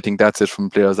 so I think that's it from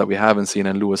players that we haven't seen.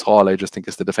 And Lewis Hall, I just think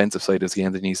it's the defensive side of the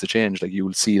game that needs to change. Like, you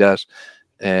will see that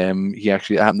he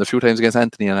actually happened a few times against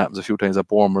Anthony and happens a few times at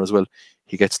Bournemouth as well.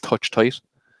 He gets touch tight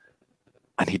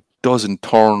and he doesn't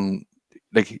turn,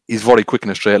 like, he's very quick in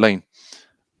a straight line,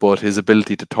 but his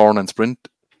ability to turn and sprint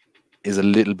is a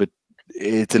little bit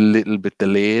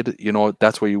delayed. You know,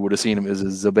 that's where you would have seen him is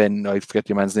Zaben. I forget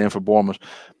the man's name for Bournemouth,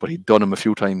 but he'd done him a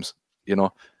few times, you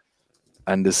know.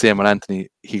 And the same with Anthony,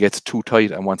 he gets too tight,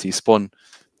 and once he's spun,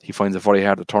 he finds it very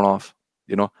hard to turn off,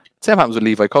 you know. Same happens with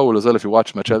Levi Cowell as well. If you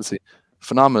watch him at Chelsea,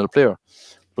 phenomenal player,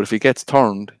 but if he gets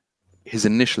turned, his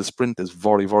initial sprint is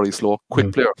very, very slow.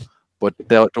 Quick player, but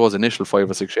those initial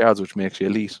 5 or 6 yards, which makes you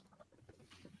elite.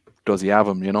 Does he have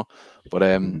him, you know?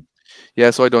 But yeah,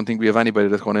 so I don't think we have anybody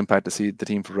that's going to impact the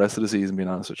team for the rest of the season, being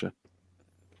honest with you.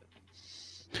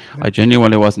 I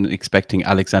genuinely wasn't expecting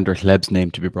Alexander Kleb's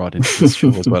name to be brought into this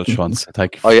show as well, Sean. So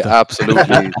thank you. I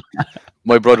absolutely.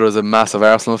 My brother is a massive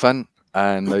Arsenal fan,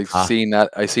 and I've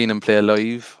seen him play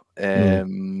live,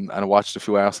 and I watched a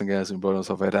few Arsenal games with my brother and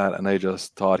stuff like that, and I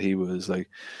just thought he was like,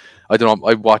 I don't know.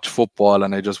 I watch football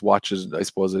and I just watch it. I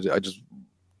suppose I just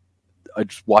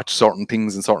watch certain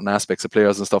things and certain aspects of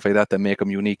players and stuff like that make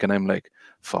him unique, and I'm like,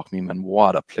 fuck me, man,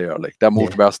 what a player! Like, that move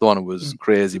to Barcelona was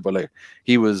crazy, but like,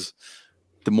 he was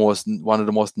one of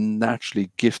the most naturally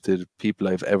gifted people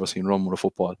I've ever seen run with a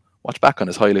football. watch back on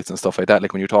his highlights and stuff like that.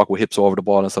 Like when you talk with hips over the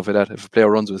ball and stuff like that, if a player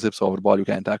runs with his hips over the ball, you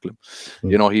can't tackle him.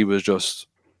 You know, he was just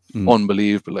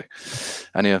unbelievable. Like,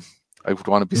 and yeah, I would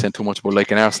want to be saying too much about like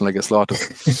an Arsenal like a slaughter.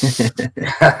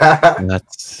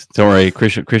 Don't worry,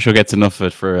 Chriso gets enough of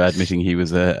it for admitting he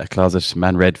was a closet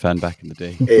Man Red fan back in the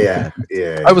day.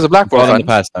 Yeah. I was a Blackburn fan. In the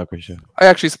past now, Chriso. I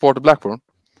actually supported Blackburn.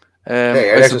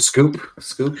 There's a scoop.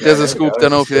 There's a scoop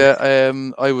then up, yeah.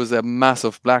 I was a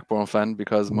massive Blackburn fan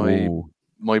because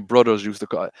my brothers used to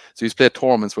so he used to play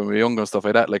tournaments when we were younger and stuff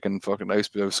like that, like, and fucking I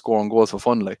was scoring goals for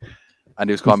fun, like, and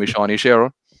he was calling me Shawnee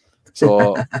Shearer.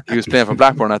 So he was playing for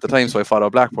Blackburn at the time, so I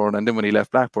followed Blackburn, and then when he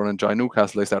left Blackburn and joined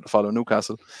Newcastle, I started to follow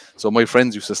Newcastle. So my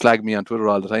friends used to slag me on Twitter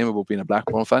all the time about being a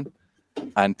Blackburn fan,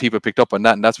 and people picked up on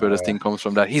that, and that's where this thing comes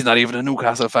from, that he's not even a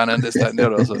Newcastle fan and this, that, and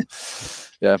the other. So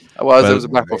yeah, I was a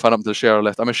Blackburn fan up until Shearer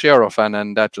left. I'm a Shearer fan,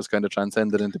 and that just kind of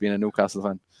transcended into being a Newcastle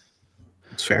fan.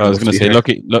 I was going to say,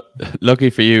 lucky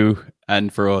for you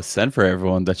and for us and for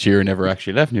everyone that Shearer never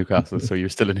actually left Newcastle, so you're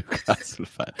still a Newcastle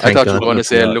fan. I thought you were going to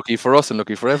say lucky for us and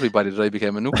lucky for everybody that I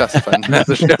became a Newcastle fan.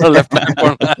 The Shearer left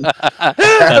Blackburn.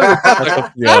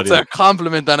 That's a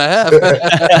compliment and a half.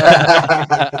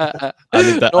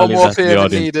 No more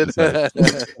payment needed.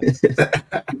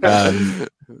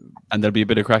 And there'll be a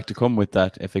bit of crack to come with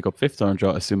that FA Cup fifth round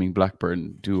draw, assuming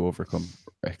Blackburn do overcome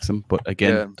Wrexham. But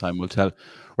again, time will tell.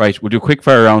 Right, we'll do a quick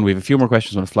fire round. We have a few more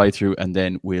questions on the fly through, and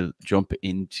then we'll jump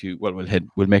into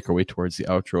we'll make our way towards the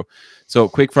outro. So,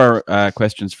 quick fire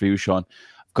questions for you, Sean.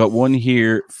 I've got one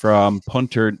here from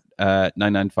Punter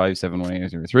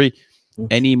 9957183.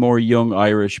 Any more young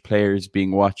Irish players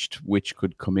being watched which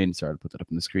could come in? Sorry, I'll put that up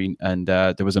on the screen. And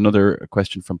there was another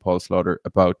question from Paul Slaughter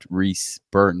about Reese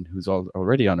Byrne, who's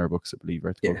already on our books, I believe,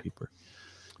 right? The goalkeeper.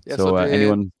 Yeah, so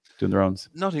anyone doing the rounds?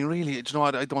 Nothing really. You know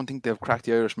what? I don't think they've cracked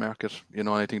the Irish market. You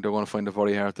know, I think they're going to find it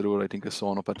very hard to do it. I think it's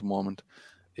sewn up at the moment.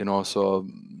 You know, so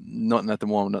nothing at the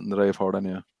moment, nothing that I've heard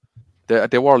anyway.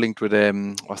 They were linked with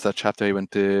what's that chap that he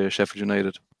went to Sheffield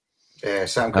United?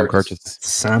 Sam Curtis.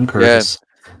 Sam Curtis. Yeah.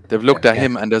 They've looked at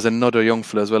him, and there's another young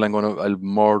fella as well. I'll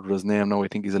murder his name now. I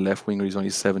think he's a left winger. He's only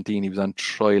 17. He was on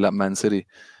trial at Man City,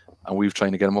 and we've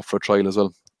trying to get him up for a trial as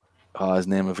well. His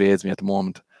name evades me at the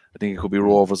moment. I think it could be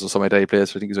Rovers or something like that he plays.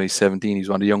 So I think he's only 17. He's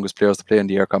one of the youngest players to play in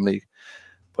the Aircom League.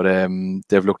 But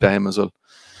they've looked at him as well.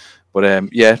 But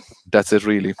yeah, that's it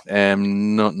really.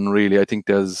 Nothing really. I think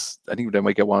they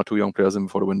might get one or two young players in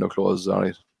before the window closes. All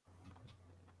right.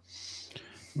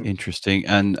 Interesting.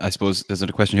 And I suppose there's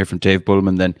another question here from Dave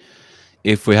Bullman then.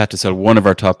 If we had to sell one of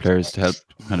our top players to help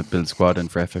kind of build squad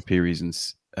and for FFP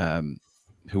reasons,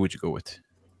 who would you go with?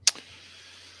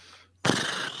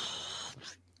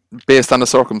 Based on the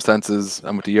circumstances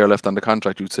and with the year left on the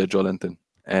contract, you'd say Joe Linton.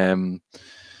 You're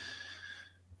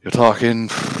talking,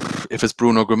 if it's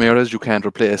Bruno Guimaraes, you can't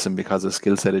replace him because his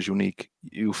skill set is unique.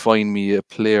 You find me a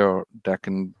player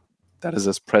that is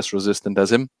as press resistant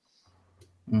as him.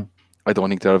 I don't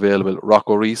think they're available.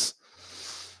 Rocco Reese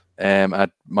at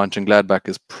Mönchengladbach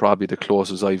is probably the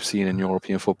closest I've seen in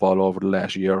European football over the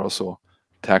last year or so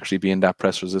to actually being that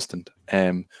press resistant.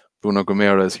 Bruno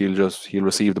Guimaraes, he'll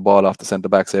receive the ball off the centre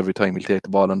backs every time. He'll take the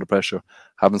ball under pressure.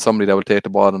 Having somebody that will take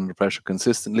the ball under pressure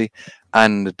consistently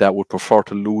and that would prefer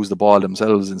to lose the ball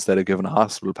themselves instead of giving a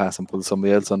hospital pass and put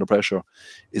somebody else under pressure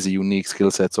is a unique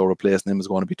skill set. So replacing him is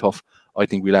going to be tough. I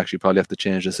think we'll actually probably have to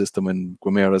change the system when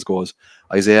Guimaraes goes.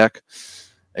 Isaac,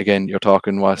 again, you're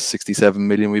talking 67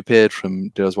 million we paid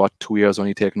from. There's 2 years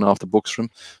only taken off the books from.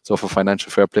 So for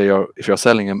financial fair play, if you're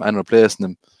selling him and replacing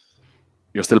him,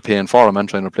 you're still paying for him and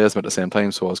trying to replace him at the same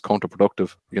time. So it's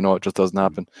counterproductive. You know, it just doesn't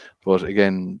happen. But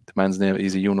again, the man's name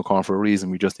is a unicorn for a reason.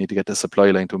 We just need to get the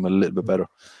supply line to him a little bit better.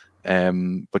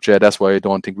 But yeah, that's why I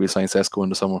don't think we'll sign Sesko in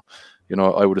the summer. You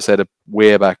know, I would have said it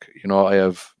way back. You know, I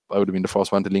would have been the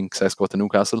first one to link Sesko to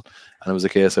Newcastle, and it was a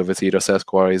case of it's either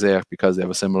Sesko or Isaac because they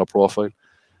have a similar profile.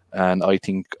 And I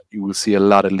think you will see a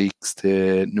lot of leaks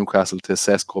to Newcastle to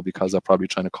Sesko because they're probably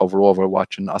trying to cover over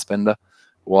watching Ospenda,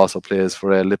 who also plays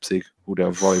for Leipzig, who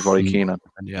they're very, very keen on.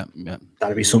 Yeah.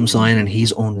 That'll be some sign, and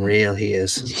he's unreal. He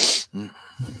is.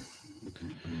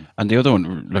 And the other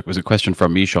one, look, was a question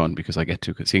from me, Sean, because I get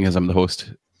to, seeing as I'm the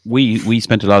host. We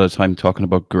spent a lot of time talking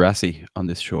about Guirassy on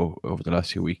this show over the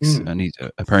last few weeks, and he's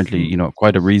apparently, you know,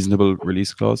 quite a reasonable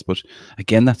release clause. But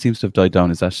again, that seems to have died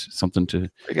down. Is that something to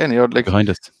you're like behind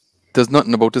us? there's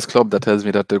nothing about this club that tells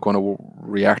me that they're going to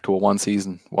react to a one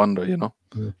season wonder, you know.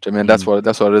 Mm. I mean, that's what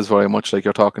it is very much. Like,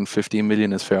 you're talking 15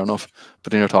 million is fair enough,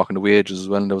 but then you're talking the wages as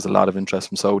well, and there was a lot of interest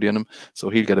from Saudi in him, so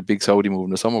he'll get a big Saudi move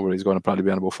in the summer where he's going to probably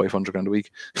be on about 500 grand a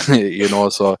week. You know,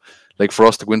 so like for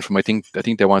us to win from, I think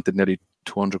they wanted nearly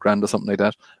 200 grand or something like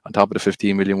that on top of the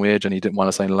 15 million wage, and he didn't want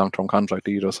to sign a long-term contract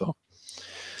either. So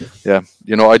yeah,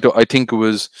 you know, I think it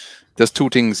was, there's two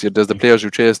things. There's the players you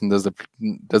chase, and there's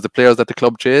the players that the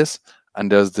club chase,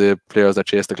 and there's the players that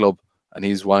chase the club. And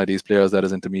he's one of these players that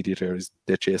is intermediaries.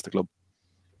 They chase the club.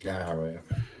 Yeah, right.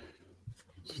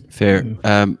 Fair.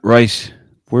 Right.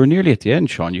 We're nearly at the end,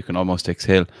 Sean. You can almost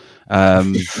exhale.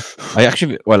 I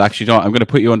actually don't. I'm going to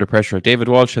put you under pressure. David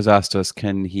Walsh has asked us,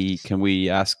 can we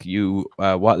ask you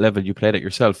what level you played at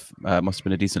yourself? Must have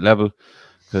been a decent level,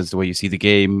 because the way you see the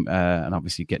game, and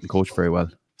obviously getting coached very well.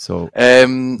 So I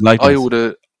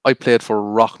played for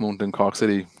Rockmount in Cork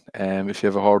City, if you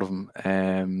ever heard of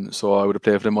them. So I would have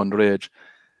played for them underage.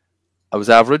 I was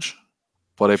average,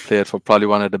 but I played for probably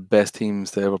one of the best teams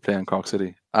to ever play in Cork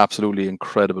City. Absolutely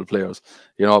incredible players.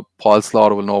 You know, Paul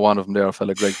Slaughter will know one of them there, a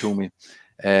fella Greg Toomey.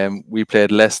 We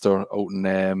played Leicester out in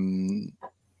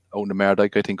the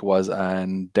Merdyke, I think it was,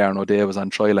 and Darren O'Day was on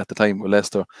trial at the time with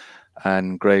Leicester,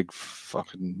 and Greg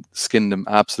fucking skinned him,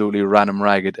 absolutely ran him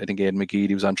ragged. I think Aidan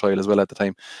McGeady was on trial as well at the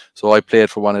time. So I played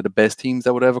for one of the best teams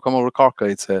that would ever come out of Cork,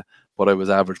 I'd say, but I was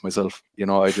average myself. You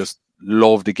know, I just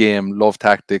loved the game, loved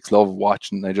tactics, loved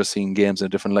watching. I just seen games in a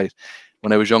different light.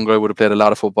 When I was younger, I would have played a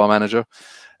lot of Football Manager.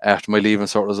 After my leaving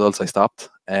cert results, I stopped.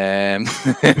 I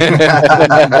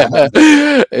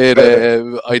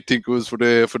think it was for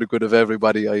the good of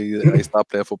everybody. I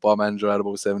stopped playing Football Manager at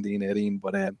about 17, 18,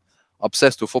 but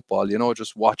obsessed with football, you know,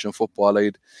 just watching football.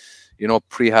 I'd, you know,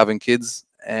 pre-having kids,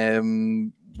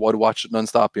 would watch it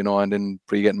non-stop, you know, and then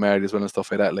pre-getting married as well and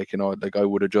stuff like that. Like, you know, like I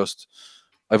would have just,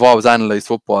 I've always analysed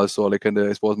football, so like, kind of,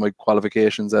 I suppose my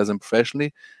qualifications as in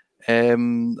professionally, I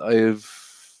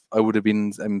would have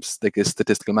been like a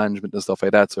statistical management and stuff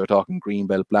like that. So we're talking green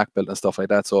belt, black belt and stuff like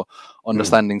that. So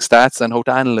understanding stats and how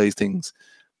to analyse things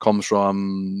comes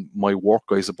from my work,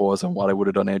 I suppose, and what I would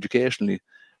have done educationally.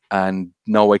 And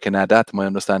now I can add that to my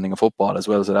understanding of football as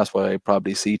well. So that's why I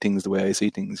probably see things the way I see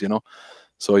things, you know.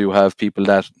 So you have people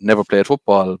that never played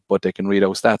football, but they can read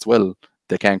out stats well.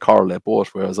 They can't correlate both.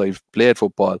 Whereas I've played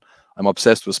football. I'm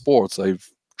obsessed with sports. I've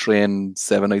trained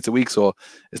 7 nights a week. So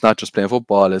it's not just playing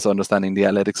football, it's understanding the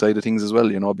athletic side of things as well,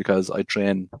 you know, because I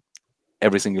train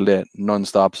every single day,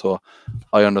 non-stop. So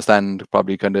I understand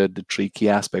probably kind of the 3 key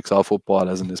aspects of football,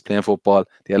 as in is playing football,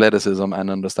 the athleticism, and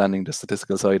understanding the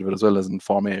statistical side of it, as well as in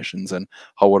formations and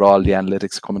how would all the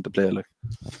analytics come into play. Like,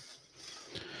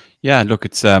 yeah, look,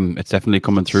 it's definitely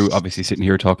coming through. Obviously, sitting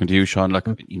here talking to you, Sean, like,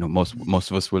 you know, most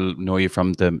of us will know you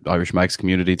from the Irish Mags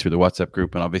community through the WhatsApp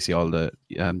group, and obviously all the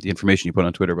information you put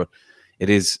on Twitter. But it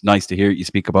is nice to hear you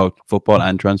speak about football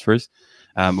and transfers.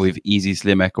 We've Easy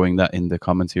Slim echoing that in the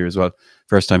comments here as well.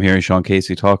 First time hearing Sean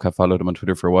Casey talk. I've followed him on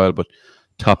Twitter for a while, but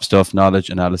top stuff, knowledge,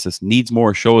 analysis, needs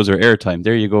more shows or airtime.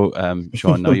 There you go,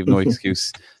 Sean. Now you have no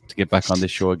excuse to get back on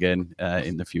this show again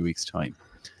in a few weeks' time.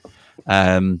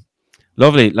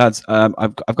 Lovely, lads.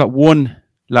 I've got one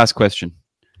last question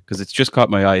because it's just caught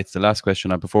my eye. It's the last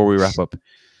question before we wrap up.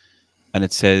 And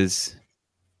it says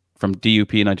from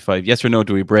DUP95, yes or no,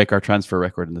 do we break our transfer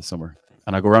record in the summer?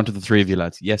 And I go around to the 3 of you,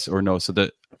 lads. Yes or no? So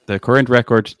the current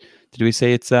record, did we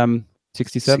say it's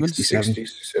 67? 67.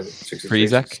 For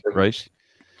Isaac, right?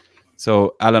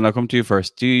 So, Alan, I'll come to you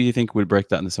first. Do you think we'll break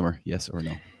that in the summer? Yes or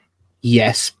no?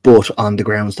 Yes, but on the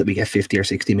grounds that we get 50 or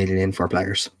 60 million in for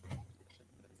players.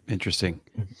 Interesting.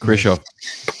 Krisho.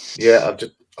 Yeah, I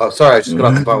just got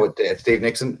off the phone with Steve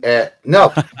Nixon. No,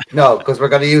 because we're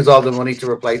going to use all the money to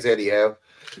replace Eddie Howe.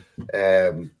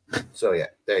 So yeah,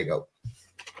 there you go.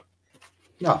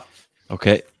 No.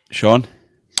 Okay, Sean.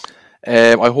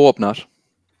 I hope not,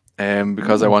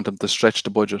 because I want them to stretch the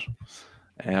budget.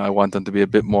 I want them to be a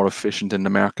bit more efficient in the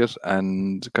market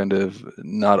and kind of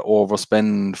not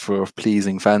overspend for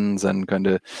pleasing fans, and kind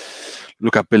of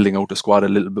look at building out the squad a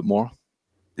little bit more.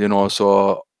 You know,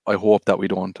 so I hope that we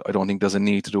don't. I don't think there's a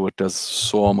need to do it. There's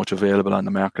so much available on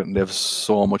the market, and they have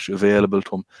so much available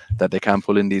to them that they can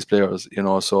pull in these players, you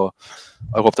know. So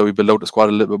I hope that we build out the squad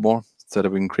a little bit more so that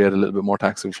we can create a little bit more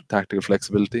tactical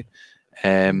flexibility.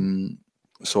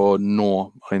 So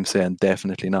no, I'm saying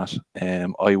definitely not.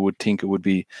 I would think it would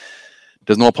be,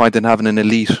 there's no point in having an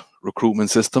elite recruitment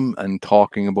system and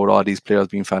talking about all these players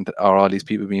being all these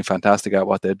people being fantastic at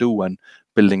what they do and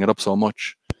building it up so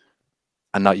much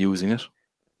and not using it.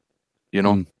 You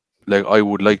know, like I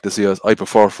would like to see us, I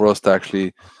prefer for us to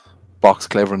actually box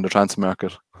clever in the transfer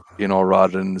market you know,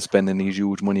 rather than spending these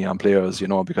huge money on players, you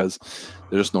know, because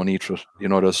there's just no need for it. You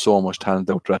know, there's so much talent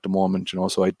out there at the moment, you know,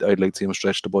 so I'd like to see him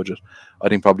stretch the budget. I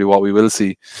think probably what we will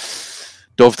see,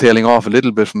 dovetailing off a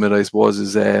little bit from it, I suppose,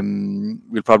 is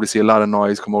we'll probably see a lot of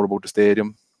noise come out about the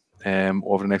stadium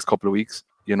over the next couple of weeks.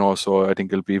 You know, so I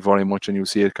think it'll be very much, and you'll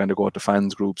see it kind of go to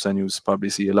fans groups, and you'll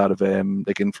probably see a lot of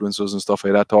like influencers and stuff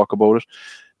like that talk about it.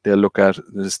 They'll look at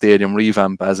the stadium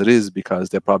revamp as it is, because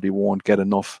they probably won't get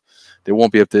enough. They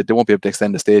won't be able to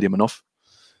extend the stadium enough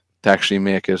to actually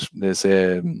make it, they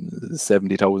say,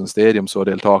 70,000 stadium. So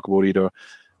they'll talk about either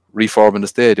refurbing the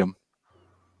stadium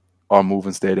or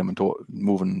moving stadium and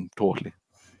moving totally.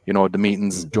 You know, the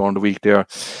meetings during the week there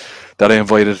that I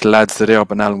invited the lads to there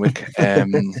up in Alnwick.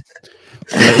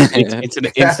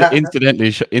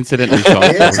 Incidentally, Sean,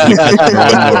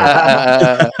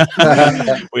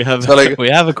 we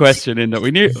have a question in that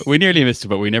we nearly missed it,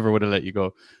 but we never would have let you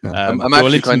go. I'm Joel actually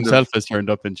Linton himself has turned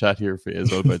up in chat here for you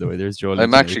as well, by the way. There's Joel.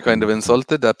 I'm actually kind of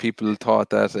insulted that people thought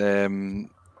that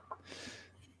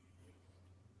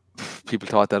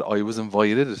I was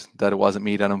invited, that it wasn't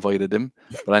me that invited him.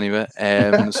 But anyway,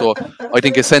 so I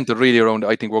think it's centered really around,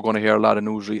 I think we're going to hear a lot of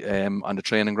news on the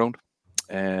training ground.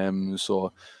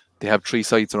 So they have 3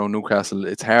 sites around Newcastle.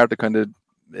 It's hard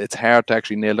to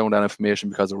actually nail down that information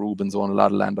because the Rubens own a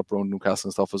lot of land up around Newcastle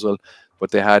and stuff as well.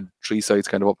 But they had 3 sites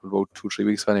kind of up about 2-3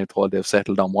 weeks ago, and they're told they've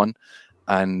settled on one,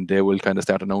 and they will kind of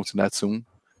start announcing that soon.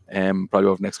 Probably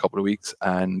over the next couple of weeks,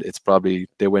 and it's probably,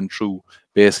 they went through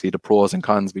basically the pros and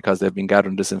cons, because they've been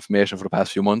gathering this information for the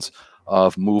past few months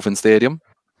of moving stadium,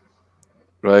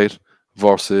 right,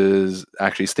 versus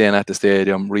actually staying at the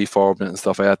stadium, refurbing it and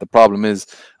stuff like that. The problem is,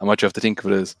 and what you have to think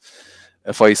of it is,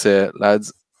 if I say,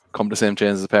 lads, come to St.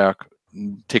 James's Park,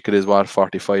 ticket is what,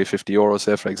 45-50 euros,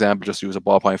 say, for example, just use a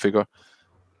ballpoint figure.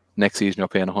 Next season you're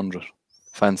paying 100.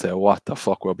 Fans say, what the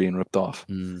fuck, we're being ripped off.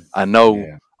 And now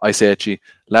I say to you,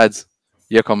 lads,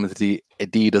 you're coming to the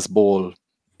Adidas Bowl,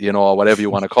 you know, or whatever you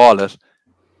want to call it,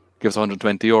 gives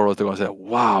 120 euros. They're going to say,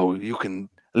 wow, you can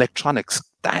electronics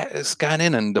scan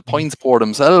in and the points pour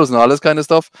themselves and all this kind of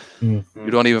stuff. You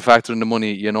don't even factor in the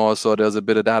money, you know, so there's a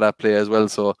bit of that at play as well.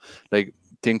 So, like,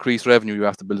 to increase revenue, you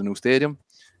have to build a new stadium,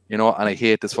 you know, and I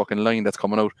hate this fucking line that's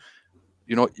coming out.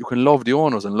 You know, you can love the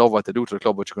owners and love what they do to the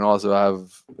club, but you can also have,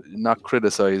 not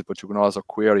criticize, but you can also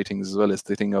query things as well. It's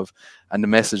the thing of, and the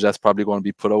message that's probably going to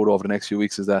be put out over the next few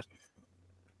weeks is that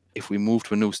if we move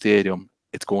to a new stadium,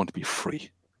 it's going to be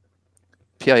free.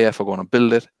 PIF are going to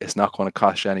build it. It's not going to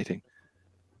cost you anything.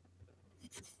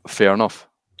 Fair enough.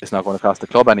 It's not going to cost the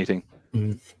club anything.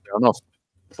 Fair enough.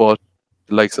 But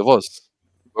the likes of us,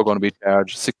 we're going to be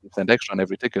charged 60% extra on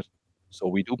every ticket. So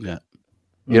we do pay.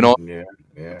 You know? Yeah.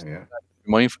 Be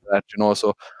mindful of that, you know.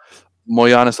 So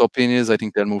my honest opinion is I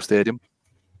think they'll move stadium,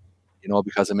 you know,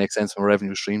 because it makes sense from a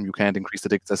revenue stream. You can't increase the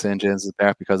tickets at St. James's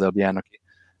Park because there'll be anarchy.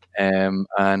 And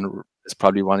it's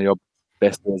probably one of your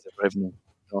best ways of revenue, you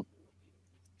know.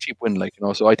 Cheap win, like, you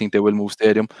know. So I think they will move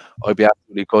stadium. I'd be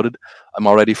absolutely gutted. I'm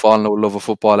already falling out of love of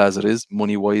football as it is,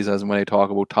 money wise, as when I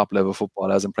talk about top level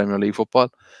football, as in Premier League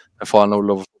football. I'm falling out of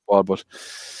love of football, but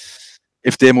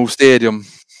if they move stadium,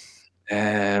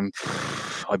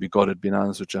 I'd be gutted, being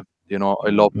honest with you. You know, I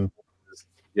love,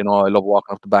 you know, I love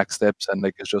walking up the back steps, and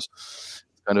like it's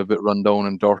kind of a bit run down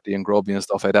and dirty and grubby and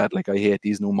stuff like that. Like, I hate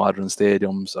these new modern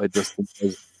stadiums. I just think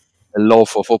there's a love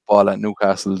for football at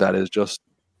Newcastle that is just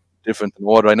different than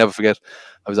water. I never forget,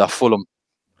 I was at Fulham.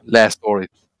 Last story.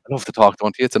 I love to talk,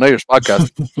 don't you? It's an Irish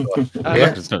podcast.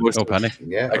 No panic.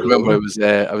 Yeah, I remember I was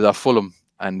at Fulham,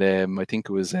 and I think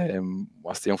it was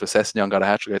what's the young for Sessegnon got a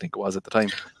hat trick, I think it was at the time.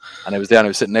 And I was there, and I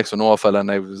was sitting next to Noah fella,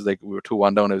 and I was like, we were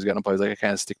 2-1 down. I was getting up. I was like, I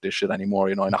can't stick this shit anymore.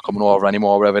 You know, I'm not coming over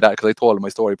anymore, whatever that. Because I told him my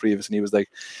story previous, and he was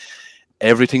like,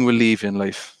 everything will leave you in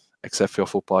life except for your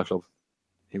football club.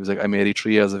 He was like, I'm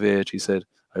 83 years of age. He said,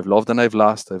 I've loved and I've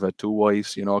lost. I've had 2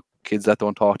 wives, you know, kids that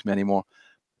don't talk to me anymore.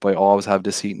 But I always have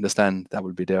this seat in the stand that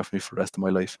will be there for me for the rest of my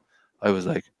life. I was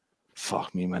like,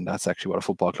 fuck me, man. That's actually what a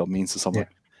football club means to someone. Yeah.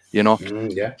 You know?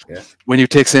 Yeah. When you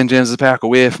take St. James's Park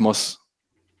away from us,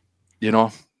 you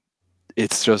know,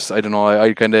 it's just, I don't know,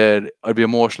 I'd be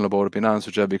emotional about it, being honest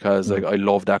with you, because like, I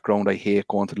love that ground. I hate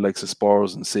going to the likes of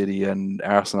Spurs and City and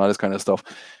Arsenal, all this kind of stuff.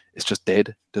 It's just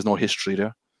dead. There's no history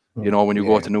there. You know, when you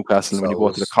go to Newcastle, when you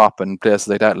go to the Kop and places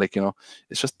like that, like, you know,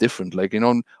 it's just different. Like, you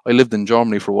know, I lived in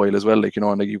Germany for a while as well, like, you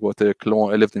know, and like you go to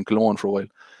Cologne, I lived in Cologne for a while,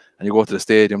 and you go to the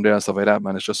stadium there and stuff like that,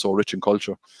 man, it's just so rich in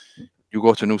culture. You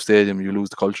go to a new stadium, you lose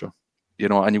the culture, you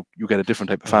know, and you get a different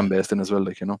type of fan base then as well,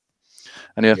 like, you know.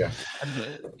 And yeah, Yeah.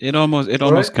 It almost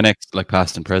Right. connects like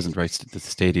past and present, right? To the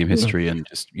stadium history and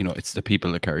just it's the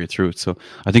people that carry it through it. So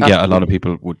I think a lot of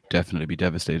people would definitely be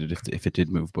devastated if it did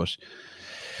move, but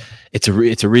it's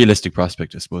a realistic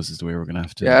prospect, I suppose, is the way we're gonna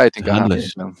have to, yeah, I think I handle have it.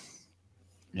 it now.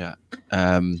 Yeah.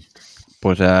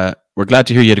 But we're glad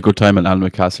to hear you had a good time at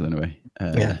Alnwick Castle anyway.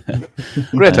 Yeah.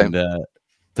 Great time. And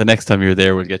the next time you're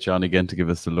there, we'll get you on again to give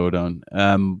us the lowdown.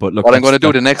 But look, What I'm going to do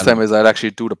the that's next kind time is I'll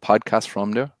actually do the podcast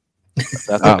from there.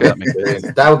 That's Ah, okay. that makes sense.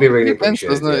 Brilliant. That would be really Makes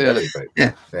sense, appreciated. doesn't it?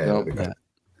 Yeah, Yeah. that'd be great. Yeah.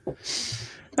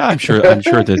 That'd be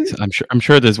great. I'm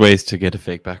sure there's ways to get a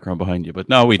fake background behind you, but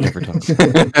no, we'd never talk.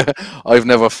 I've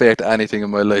never faked anything in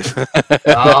my life.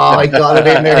 Oh, I got it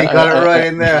in there. He got it right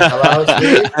in there. Hello,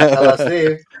 Steve. Hello,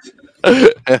 Steve.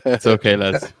 It's okay,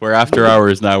 lads. We're after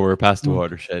hours now. We're past the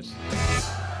watershed.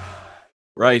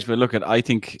 Right, but look, I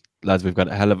think, lads, we've got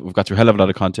through a hell of a lot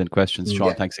of content questions. Sean,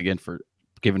 Yeah. thanks again for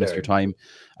giving us your Very.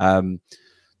 time.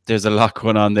 There's a lot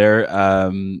going on there,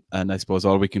 and I suppose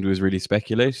all we can do is really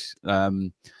speculate.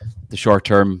 The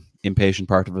short-term impatient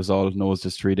part of us all knows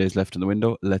there's 3 days left in the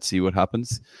window. Let's see what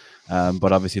happens.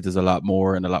 But obviously, there's a lot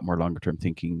more and a lot more longer-term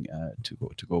thinking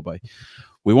to go by.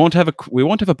 We won't have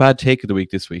a bad take of the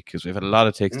week this week because we've had a lot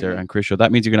of takes there. And Krisho,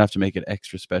 that means you're gonna have to make it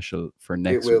extra special for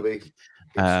next It will week. be.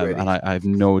 It's ready. And I have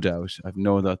no doubt.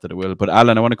 that it will. But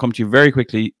Alan, I want to come to you very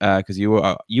quickly because you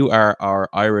are our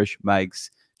Irish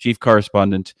Mags chief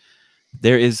correspondent.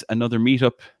 There is another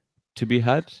meetup to be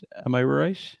had. Am I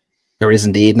right? There is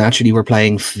indeed. Naturally, we're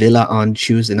playing Villa on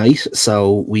Tuesday night,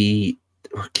 so we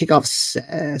kick off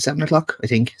 7 o'clock. I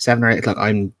think 7 or 8 o'clock.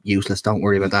 I'm useless. Don't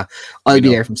worry about that. I'll be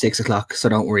there from 6 o'clock, so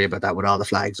don't worry about that with all the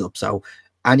flags up. So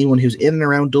anyone who's in and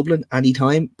around Dublin,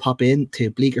 anytime, pop in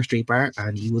to Bleecker Street Bar,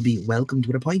 and you will be welcomed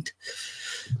with a pint.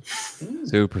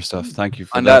 Super stuff. Thank you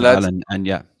for And that, lads, Alan. And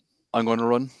yeah, I'm going to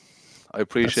run. I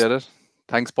appreciate it.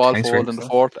 Thanks, Paul, Thanks for very holding the much.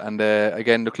 fort. And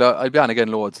again, I'll be on again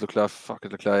loads. Fuck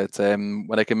it, it's when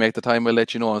I can make the time, I'll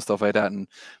let you know and stuff like that. And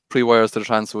pre-wires to the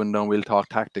transfer window, and we'll talk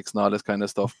tactics and all this kind of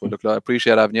stuff. But I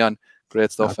appreciate having you on.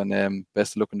 Great stuff, and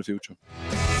best of luck in the future.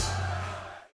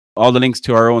 all the links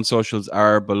to our own socials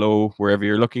are below wherever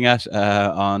you're looking at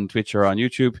on Twitch or on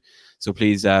YouTube. So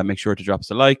please make sure to drop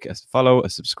us a like, a follow, a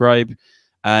subscribe.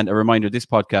 And a reminder, this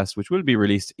podcast, which will be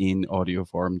released in audio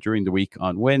form during the week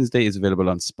on Wednesday, is available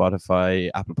on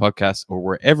Spotify, Apple Podcasts, or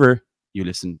wherever you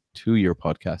listen to your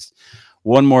podcast.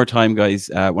 One more time, guys,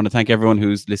 I want to thank everyone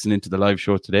who's listening to the live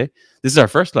show today. This is our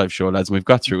first live show, lads, and we've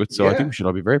got through it. So I think we should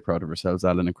all be very proud of ourselves,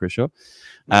 Alan and Krisho.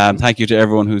 Thank you to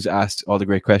everyone who's asked all the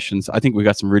great questions. I think we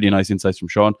got some really nice insights from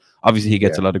Sean. Obviously, he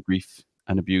gets a lot of grief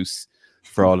and abuse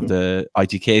for all of the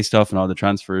ITK stuff and all the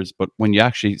transfers. But when you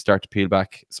actually start to peel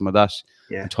back some of that,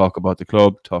 and talk about the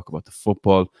club, talk about the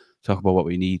football, talk about what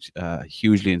we need,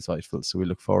 hugely insightful. So we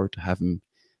look forward to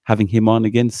having him on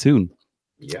again soon.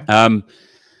 Yeah.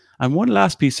 And one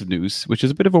last piece of news, which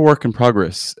is a bit of a work in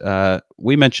progress.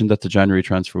 We mentioned that the January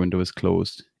transfer window is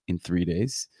closed in 3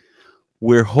 days.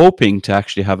 We're hoping to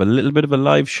actually have a little bit of a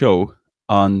live show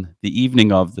on the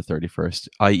evening of the 31st,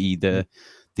 i.e. the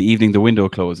evening the window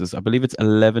closes. I believe it's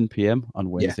 11 p.m. on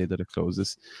Wednesday that it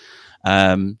closes.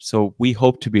 So we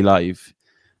hope to be live.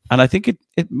 And I think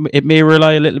it may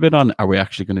rely a little bit on, are we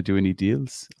actually going to do any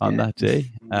deals on that day?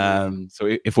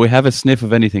 So if we have a sniff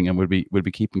of anything, and we'll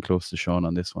be keeping close to Sean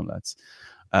on this one, lads,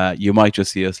 you might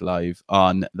just see us live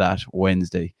on that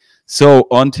Wednesday. So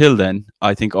until then,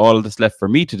 I think all that's left for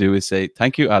me to do is say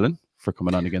thank you, Alan, for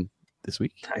coming on again this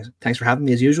week. Thanks for having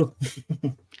me as usual.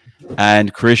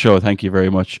 And Krisho, thank you very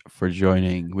much for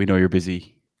joining. We know you're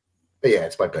busy. Yeah,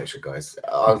 it's my pleasure, guys.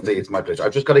 Honestly, it's my pleasure.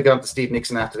 I've just got to get on to Steve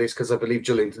Nixon after this because I believe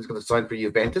Julian's going to sign for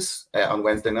Juventus on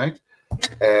Wednesday night.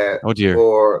 Oh dear.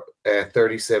 For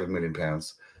 £37 million.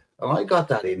 And I got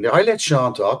that in there. I let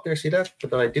Sean talk there, see that?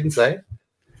 But I didn't say it.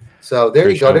 So there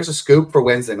you go. There's a scoop for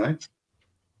Wednesday night.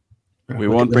 We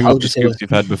won't bring up the scoops you've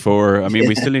had before. I mean,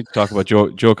 we still need to talk about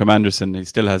Joachim Anderson. He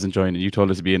still hasn't joined, and you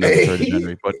told us to be in on the 3rd of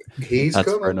January, but that's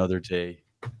coming for another day.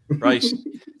 Right.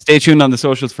 Stay tuned on the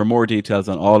socials for more details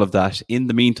on all of that. In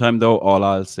the meantime, though, all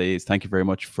I'll say is thank you very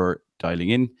much for dialing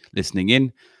in, listening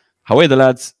in. How are the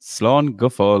lads? Slán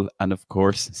Gufall, and of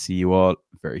course, see you all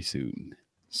very soon.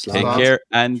 Take care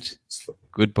and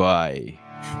goodbye.